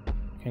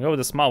 You can go with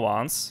the small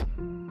ones.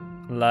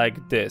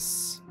 Like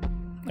this.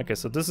 Okay,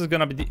 so this is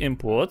gonna be the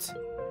input.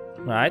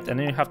 Right, and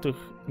then you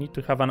need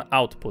to have an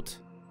output.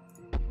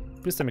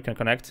 Please tell me can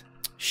connect.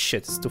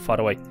 Shit, it's too far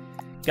away.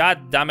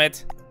 God damn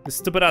it. The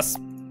stupid ass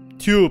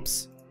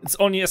tubes. It's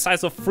only a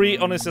size of 3,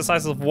 only a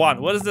size of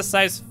 1. What is the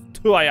size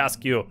 2, I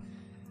ask you?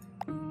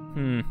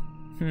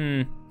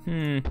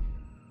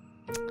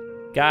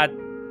 God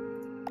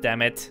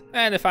damn it.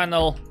 And the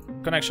final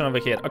connection over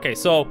here. Okay,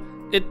 so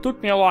it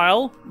took me a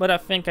while, but I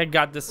think I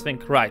got this thing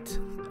right.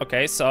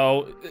 Okay,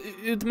 so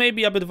it may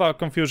be a bit of a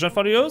confusion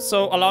for you,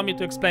 so allow me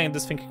to explain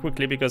this thing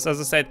quickly, because as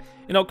I said,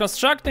 you know,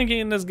 constructing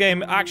in this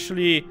game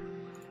actually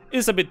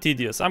is a bit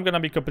tedious. I'm gonna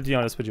be completely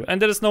honest with you.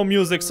 And there is no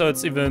music, so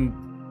it's even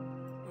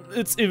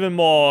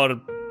more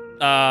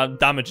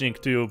damaging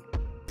to your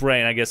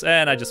brain, I guess.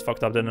 And I just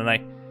fucked up, didn't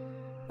I?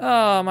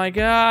 Oh my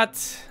god.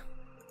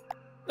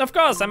 Of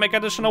course, I make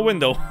additional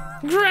window.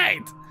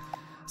 Great!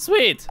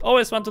 Sweet!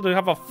 Always wanted to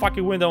have a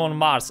fucking window on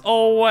Mars.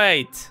 Oh,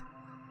 wait.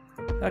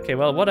 Okay,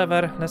 well,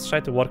 whatever. Let's try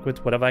to work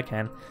with whatever I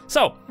can.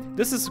 So,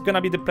 this is gonna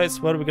be the place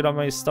where we're gonna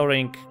be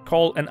storing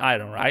coal and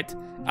iron, right?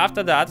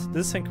 After that,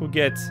 this thing will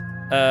get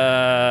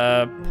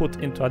put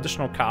into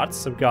additional cards.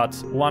 So we've got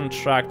 1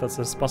 track that's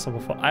responsible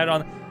for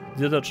iron,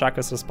 the other track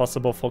is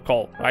responsible for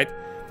coal, right?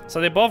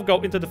 So they both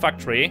go into the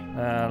factory.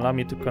 Allow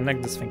me to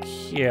connect this thing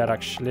here,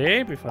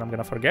 actually, before I'm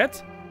gonna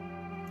forget.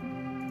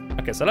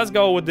 Okay, so let's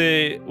go with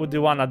the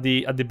one at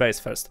the base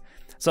first.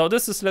 So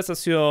this is, let's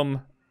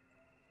assume,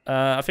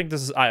 I think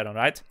this is iron,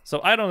 right? So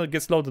iron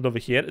gets loaded over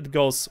here. It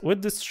goes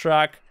with this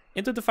truck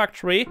into the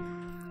factory.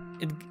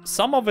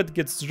 Some of it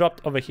gets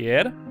dropped over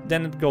here.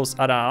 Then it goes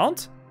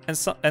around.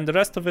 And the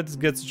rest of it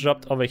gets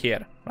dropped over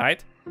here,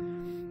 right?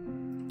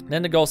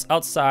 Then it goes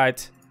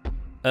outside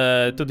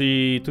to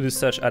the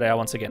search area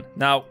once again.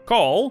 Now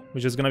coal,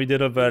 which is gonna be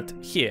delivered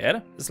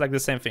here, it's like the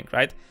same thing,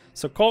 right?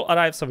 So coal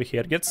arrives over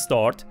here, gets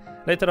stored.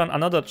 Later on,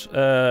 another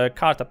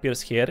cart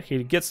appears here.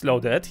 He gets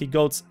loaded. He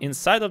goes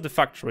inside of the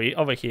factory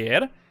over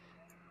here,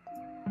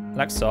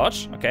 like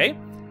such. Okay.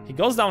 He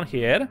goes down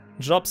here,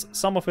 drops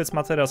some of its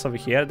materials over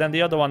here. Then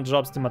the other one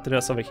drops the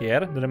materials over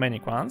here, the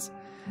remaining ones,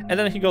 and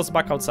then he goes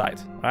back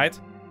outside, right?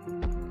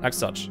 Like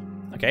such.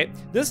 Okay.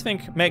 This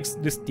thing makes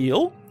the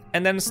steel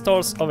and then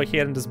stores over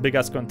here in this big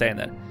ass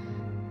container.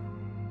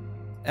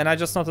 And I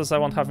just noticed I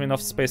won't have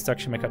enough space to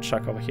actually make a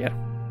truck over here.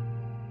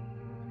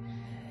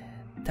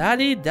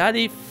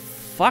 Daddy,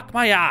 fuck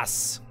my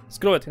ass.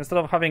 Screw it. Instead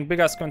of having big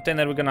ass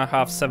container, we're gonna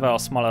have several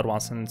smaller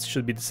ones, and it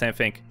should be the same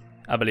thing,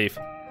 I believe.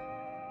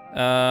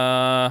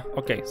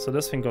 Okay, so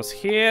this thing goes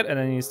here, and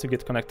then it needs to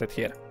get connected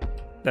here.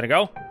 There we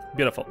go.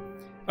 Beautiful.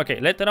 Okay,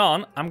 later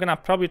on, I'm gonna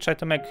probably try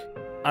to make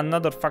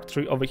another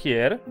factory over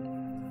here.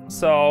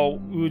 So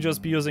we'll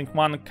just be using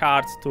one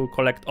cart to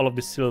collect all of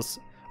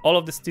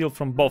the steel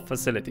from both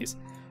facilities.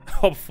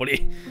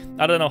 Hopefully.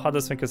 I don't know how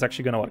this thing is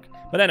actually gonna work.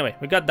 But anyway,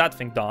 we got that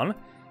thing done.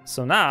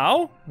 So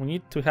now we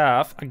need to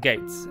have a gate,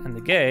 and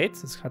the gate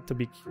has had to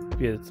be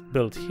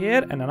built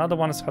here, and another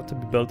one has had to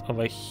be built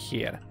over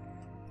here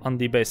on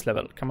the base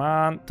level. Come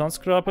on, don't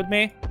screw up with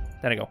me.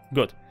 There we go.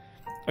 Good.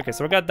 Okay,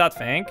 so we got that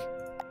thing.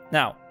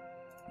 Now,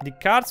 the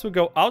carts will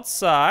go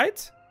outside,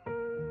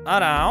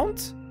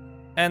 around,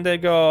 and they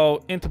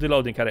go into the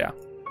loading area.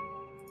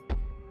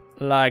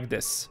 Like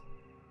this.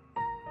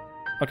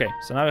 Okay,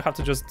 so now we have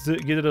to just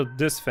get rid of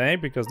this thing,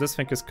 because this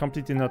thing is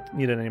completely not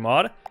needed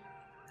anymore.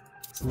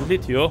 So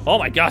delete you. Oh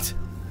my god!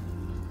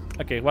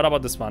 Okay, what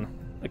about this one?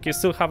 Okay,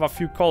 still have a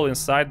few coal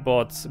inside,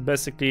 but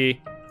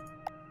basically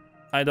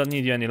I don't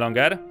need you any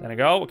longer. There we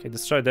go. Okay,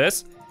 destroy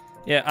this.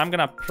 Yeah, I'm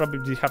gonna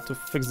probably have to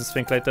fix this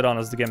thing later on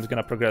as the game is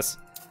gonna progress.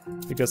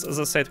 Because as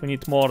I said, we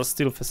need more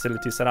steel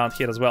facilities around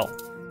here as well.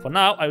 For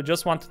now, I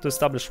just wanted to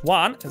establish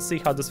one and see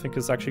how this thing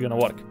is actually gonna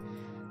work.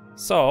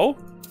 So,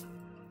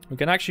 we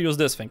can actually use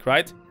this thing,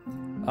 right?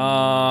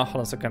 Hold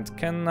on a second.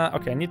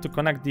 Okay, I need to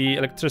connect the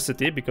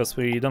electricity because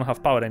we don't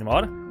have power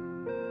anymore.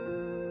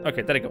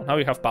 Okay, there we go. Now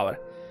we have power.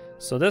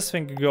 So this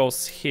thing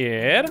goes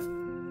here.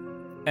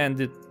 And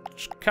the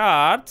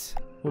cart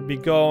will be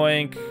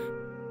going...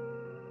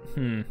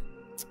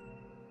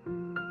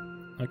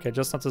 Okay,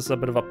 just noticed a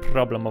bit of a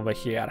problem over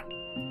here.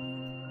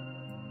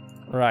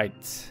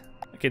 Right.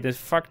 Okay, the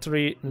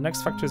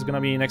next factory is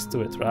gonna be next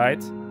to it,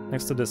 right?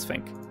 Next to this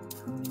thing.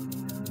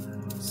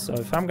 So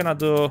if I'm gonna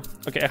do...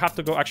 Okay, I have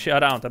to go actually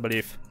around, I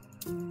believe.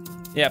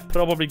 Yeah,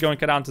 probably going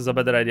around is a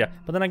better idea.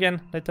 But then again,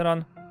 later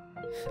on...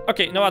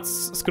 Okay, you know what?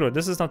 Screw it.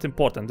 This is not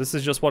important. This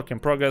is just work in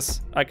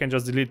progress. I can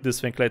just delete this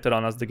thing later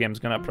on as the game's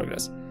gonna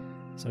progress.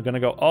 So I'm gonna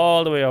go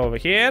all the way over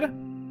here.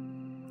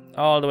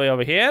 All the way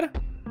over here.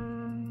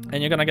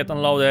 And you're gonna get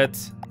unloaded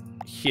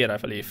here, I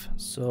believe.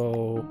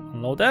 So,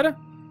 unload there.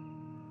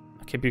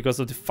 Okay, because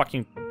of the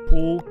fucking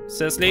pool,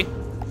 seriously.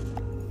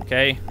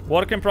 Okay,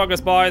 work in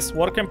progress, boys.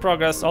 Work in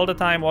progress all the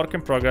time. Work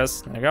in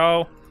progress. There you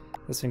go.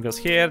 This thing goes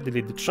here.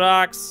 Delete the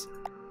tracks.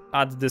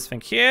 Add this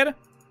thing here.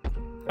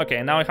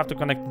 Okay, now I have to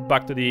connect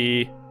back to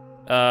the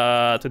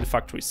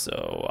factory.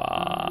 So,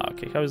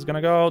 okay, how is it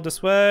gonna go?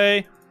 This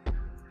way.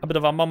 A bit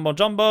of a mumbo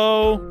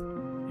jumbo.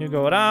 You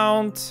go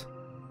around.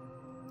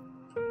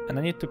 And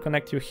I need to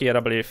connect you here, I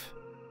believe.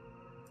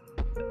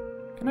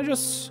 Can I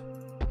just...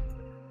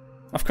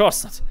 Of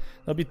course not.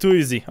 That'll be too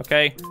easy,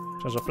 okay?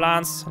 Change the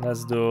plans.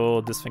 Let's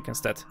do this thing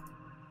instead.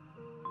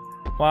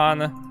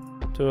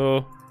 1,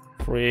 2,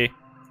 3,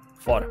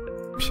 4.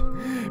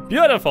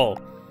 Beautiful!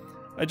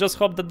 I just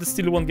hope that the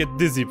steel won't get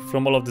dizzy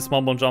from all of this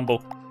mumbo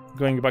jumbo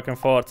going back and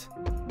forth.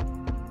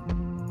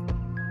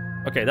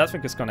 Okay, that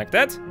thing is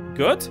connected.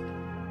 Good.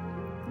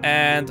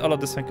 And all of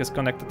this thing is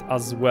connected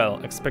as well,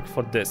 except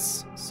for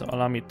this. So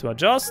allow me to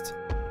adjust.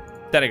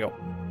 There we go.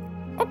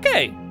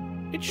 Okay,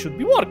 it should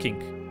be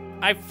working,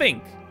 I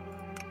think.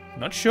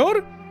 Not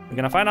sure. We're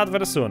gonna find out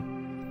very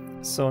soon.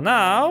 So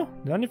now,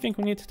 the only thing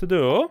we need to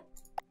do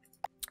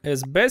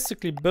is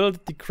basically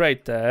build the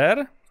crate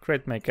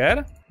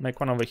maker. Make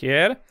one over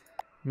here.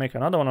 Make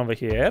another one over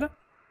here.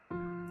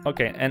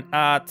 Okay, and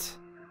add...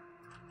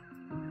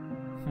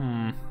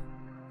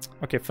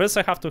 Okay, first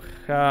I have to...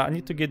 I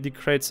need to get the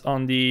crates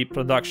on the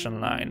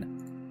production line.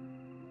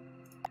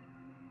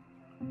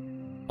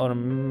 Or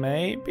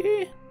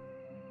maybe...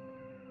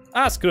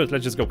 Screw it,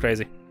 let's just go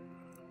crazy.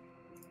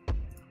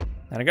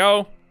 There we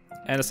go.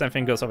 And the same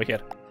thing goes over here.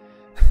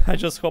 I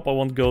just hope I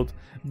won't go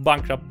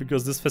bankrupt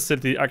because this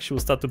facility actually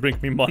will start to bring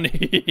me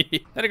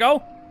money. There we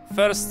go.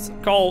 First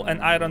coal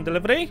and iron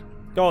delivery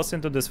goes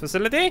into this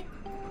facility.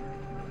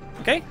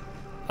 Okay.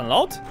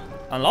 Unload.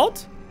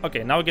 Unload.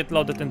 Okay, now we get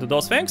loaded into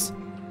those things.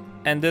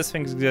 And this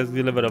thing gets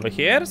delivered over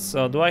here.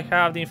 So do I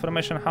have the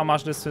information how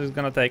much this is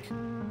gonna take?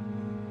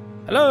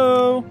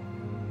 Hello?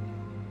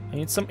 I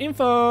need some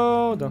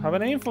info. Don't have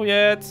any info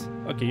yet.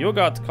 Okay, you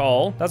got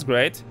coal. That's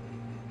great.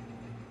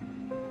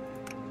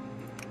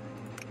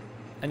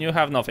 And you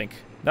have nothing.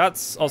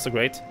 That's also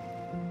great.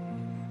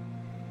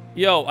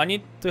 Yo, I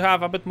need to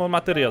have a bit more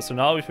materials, you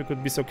know, if you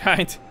could be so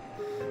kind.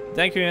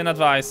 Thank you in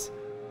advice.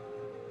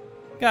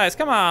 Guys,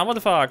 come on, what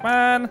the fuck,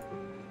 man?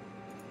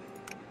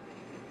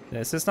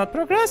 This is not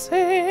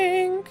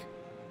progressing.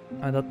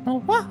 I don't know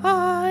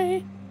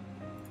why.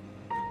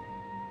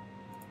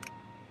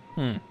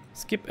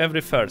 Skip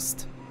every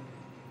first.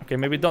 Okay,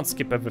 maybe don't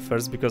skip every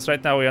first, because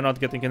right now we are not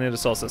getting any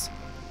resources.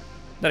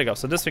 There you go,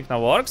 so this thing now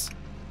works.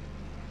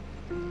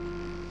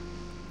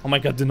 Oh my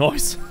god, the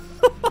noise.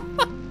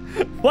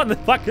 What the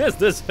fuck is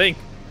this thing?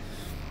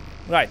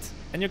 Right,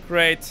 and you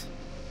create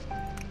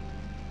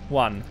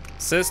one.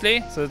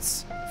 Seriously? So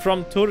it's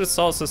from 2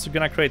 resources, you're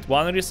gonna create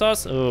 1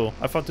 resource? Oh,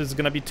 I thought it was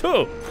gonna be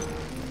 2.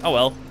 Oh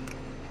well.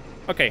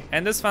 Okay,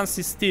 and this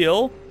fancy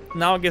steel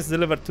now gets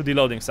delivered to the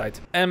loading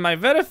site. And my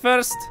very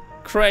first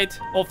crate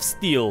of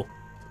steel.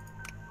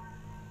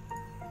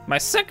 My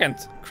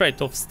second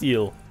crate of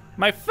steel.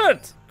 My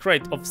third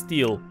crate of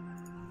steel.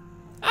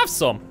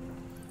 Awesome.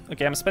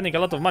 Okay, I'm spending a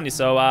lot of money,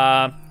 so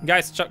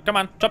guys, come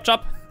on, chop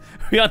chop.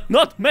 We are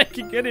not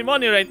making any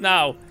money right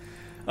now.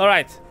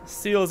 Alright,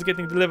 steel is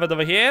getting delivered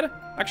over here.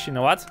 Actually, you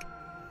know what?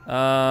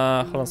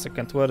 Hold on a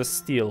second, where is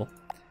steel?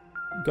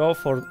 Go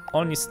for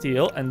only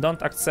steel and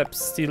don't accept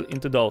steel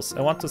into those.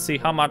 I want to see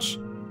how much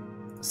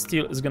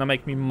steel is gonna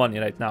make me money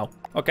right now.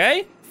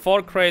 Okay,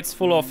 4 crates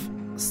full of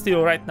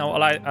steel right now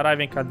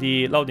arriving at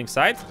the loading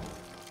site.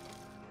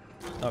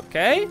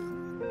 Okay,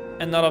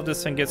 and all of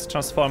this thing gets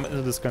transformed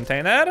into this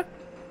container.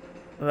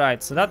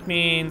 Right, so that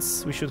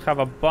means we should have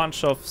a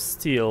bunch of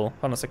steel.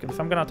 Hold on a second, if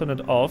I'm gonna turn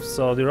it off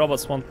so the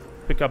robots won't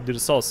pick up the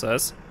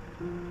resources.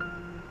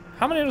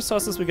 How many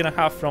resources we're gonna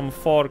have from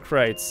 4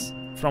 crates?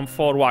 From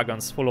 4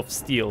 wagons full of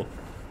steel?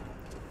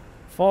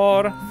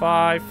 4,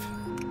 5.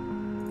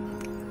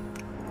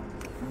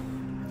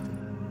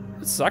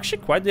 It's actually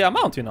quite the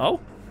amount, you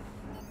know?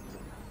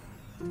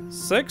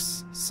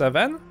 6,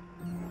 7,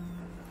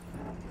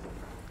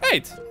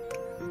 8.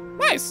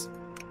 Nice.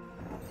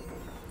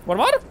 One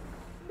more?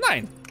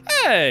 9.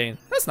 Hey,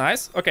 that's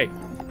nice. Okay,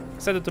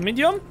 set it to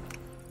medium.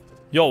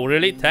 Yo,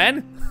 really?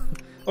 10?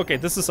 Okay,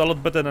 this is a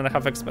lot better than I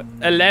have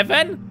expected.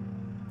 11?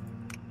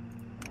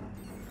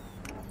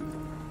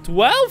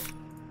 12?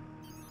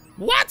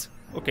 What?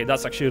 Okay,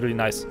 that's actually really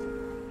nice.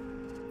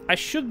 I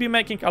should be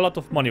making a lot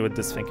of money with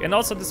this thing. And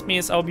also this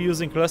means I'll be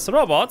using less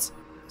robots,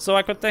 so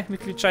I could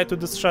technically try to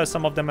destroy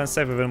some of them and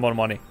save even more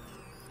money.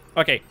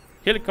 Okay,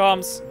 here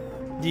comes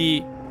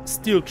the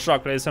steel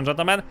truck, ladies and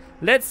gentlemen.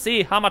 Let's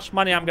see how much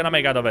money I'm gonna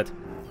make out of it.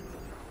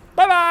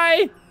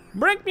 Bye-bye!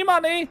 Bring me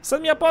money!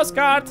 Send me a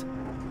postcard!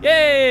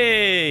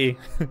 Yay!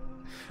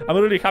 I'm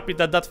really happy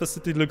that that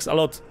facility looks a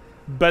lot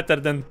better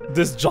than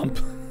this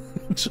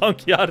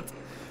junkyard.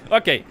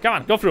 Okay, come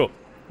on, go through.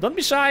 Don't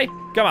be shy.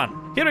 Come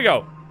on, here we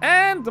go.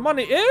 And the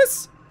money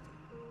is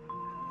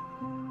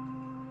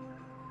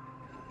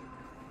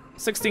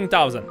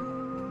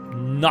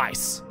 16,000.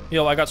 Nice.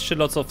 Yo, I got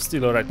shitloads of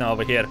steel right now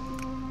over here.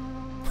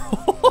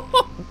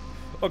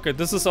 Okay,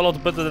 this is a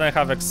lot better than I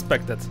have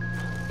expected.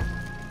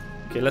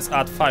 Okay, let's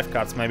add 5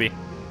 cards maybe.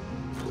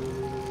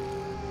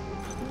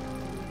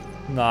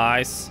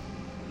 Nice.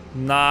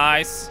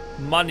 Nice.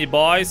 Money,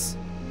 boys.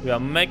 We are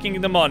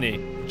making the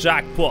money.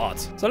 Jackpot.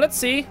 So let's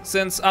see,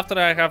 since after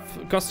I have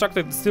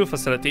constructed the steel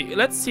facility,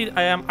 let's see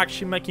I am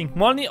actually making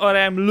money or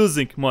I am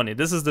losing money.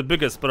 This is the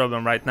biggest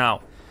problem right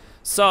now.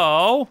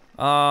 So,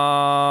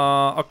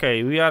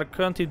 okay, we are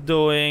currently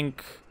doing,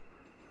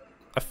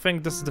 I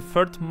think this is the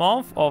 3rd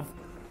month of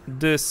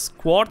this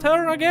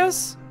quarter, I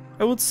guess,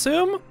 I would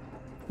assume,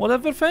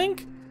 whatever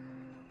thing.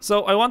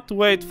 So I want to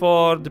wait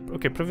for the,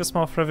 okay, previous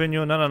month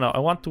revenue, no, I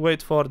want to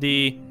wait for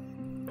the,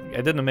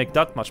 I didn't make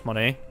that much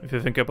money, if you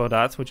think about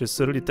that, which is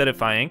really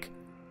terrifying.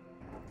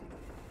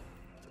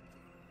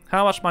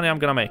 How much money I'm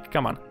gonna make?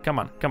 Come on, come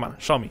on, come on,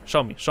 show me,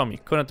 show me, show me.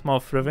 Current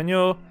month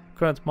revenue,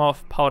 current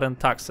month power and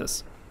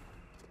taxes.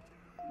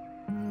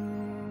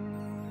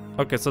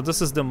 Okay, so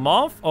this is the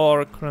month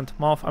or current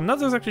month? I'm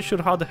not exactly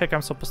sure how the heck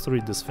I'm supposed to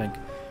read this thing.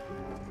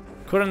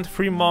 Current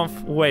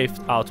 3-month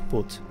waved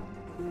output.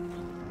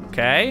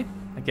 Okay,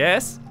 I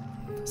guess.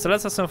 So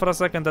let's assume for a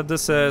second that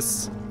this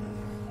is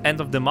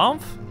end of the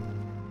month,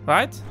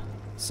 right?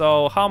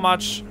 So how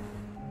much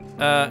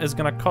is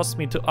gonna cost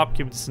me to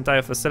upkeep this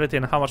entire facility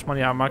and how much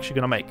money I'm actually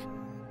gonna make?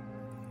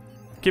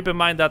 Keep in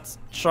mind that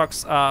trucks,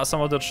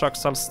 some of the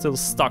trucks are still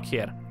stuck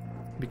here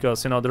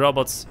because, you know, the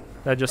robots,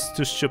 they're just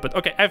too stupid.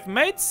 Okay, I've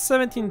made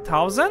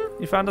 17,000,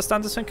 if I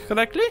understand this thing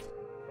correctly.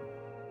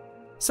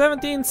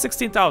 17,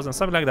 16,000,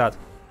 something like that.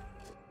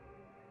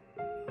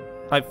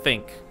 I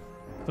think.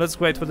 Let's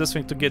wait for this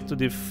thing to get to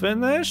the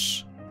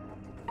finish.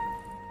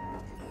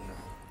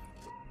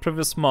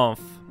 Previous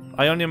month,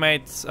 I only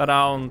made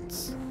around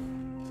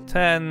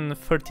 10,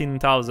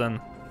 13,000.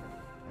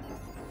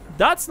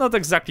 That's not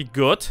exactly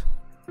good.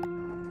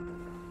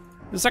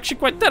 It's actually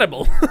quite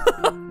terrible.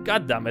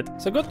 God damn it.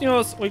 So good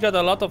news, we got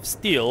a lot of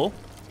steel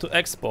to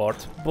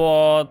export,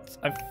 but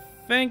I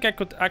think I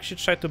could actually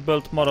try to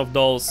build more of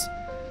those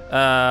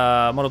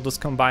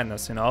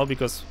combiners, you know,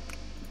 because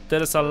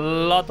there is a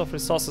lot of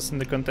resources in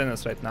the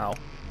containers right now,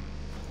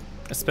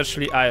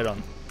 especially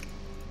iron.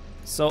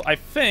 So I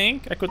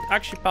think I could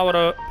actually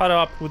power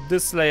up with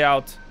this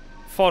layout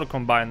 4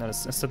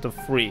 combiners instead of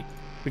 3,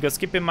 because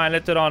keep in mind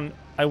later on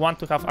I want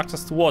to have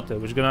access to water,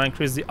 which is gonna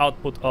increase the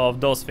output of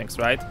those things,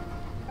 right?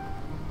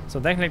 So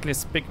technically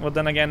speaking, but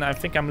then again, I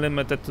think I'm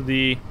limited to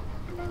the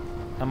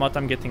amount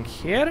I'm getting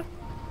here.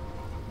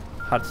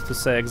 Hard to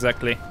say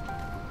exactly.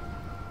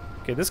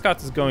 Okay, this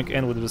cart is going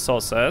in with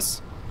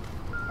resources.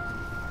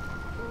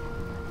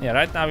 Yeah,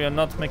 right now we are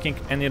not making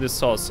any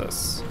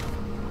resources.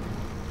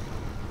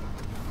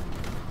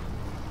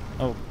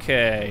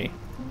 Okay.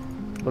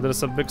 But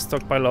there's a big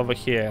stockpile over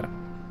here.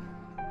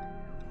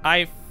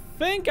 I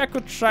think I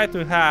could try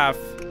to have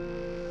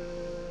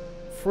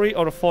 3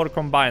 or 4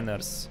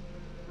 combiners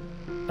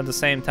at the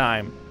same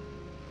time.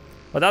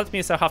 But that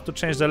means I have to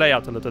change the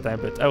layout a little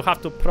bit. I'll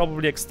have to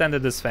probably extend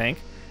this thing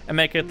and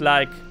make it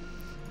like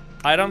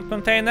iron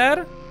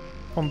container,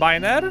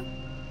 combiner,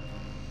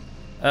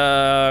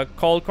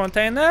 coal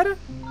container,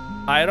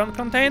 iron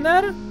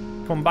container,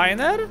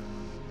 combiner,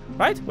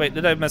 right? Wait,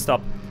 did I mess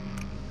up?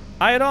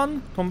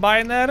 Iron,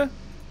 combiner,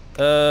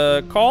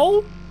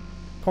 coal,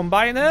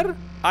 combiner,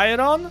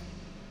 iron,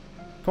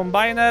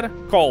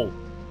 combiner, coal.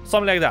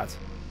 Something like that.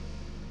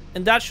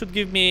 And that should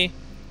give me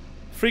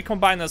 3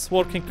 combiners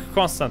working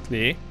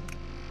constantly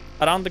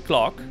around the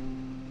clock.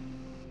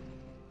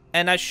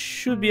 And I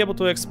should be able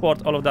to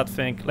export all of that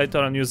thing later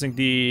on using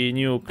the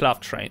new cloth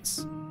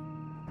trains.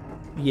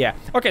 Yeah.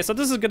 Okay, so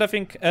this is gonna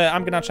thing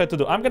I'm gonna try to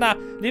do. I'm gonna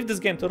leave this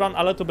game to run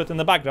a little bit in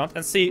the background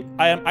and see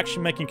I am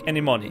actually making any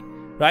money,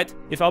 right?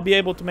 If I'll be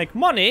able to make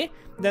money,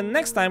 then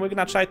next time we're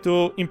gonna try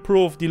to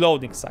improve the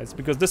loading size,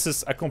 because this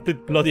is a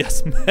complete bloody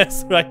ass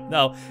mess right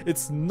now.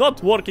 It's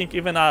not working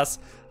even as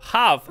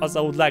half as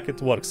I would like it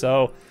to work.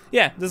 So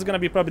yeah, this is gonna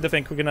be probably the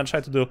thing we're gonna try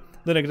to do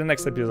during the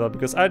next episode,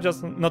 because I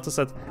just noticed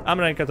that I'm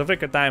running out of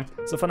record time.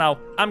 So for now,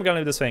 I'm gonna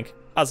leave this thing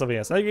as of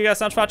yes. Thank you guys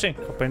so much for watching.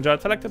 Hope you enjoyed.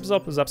 If you liked the episode,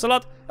 please subscribe a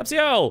lot. I'll see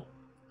you all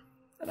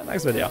in the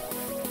next video.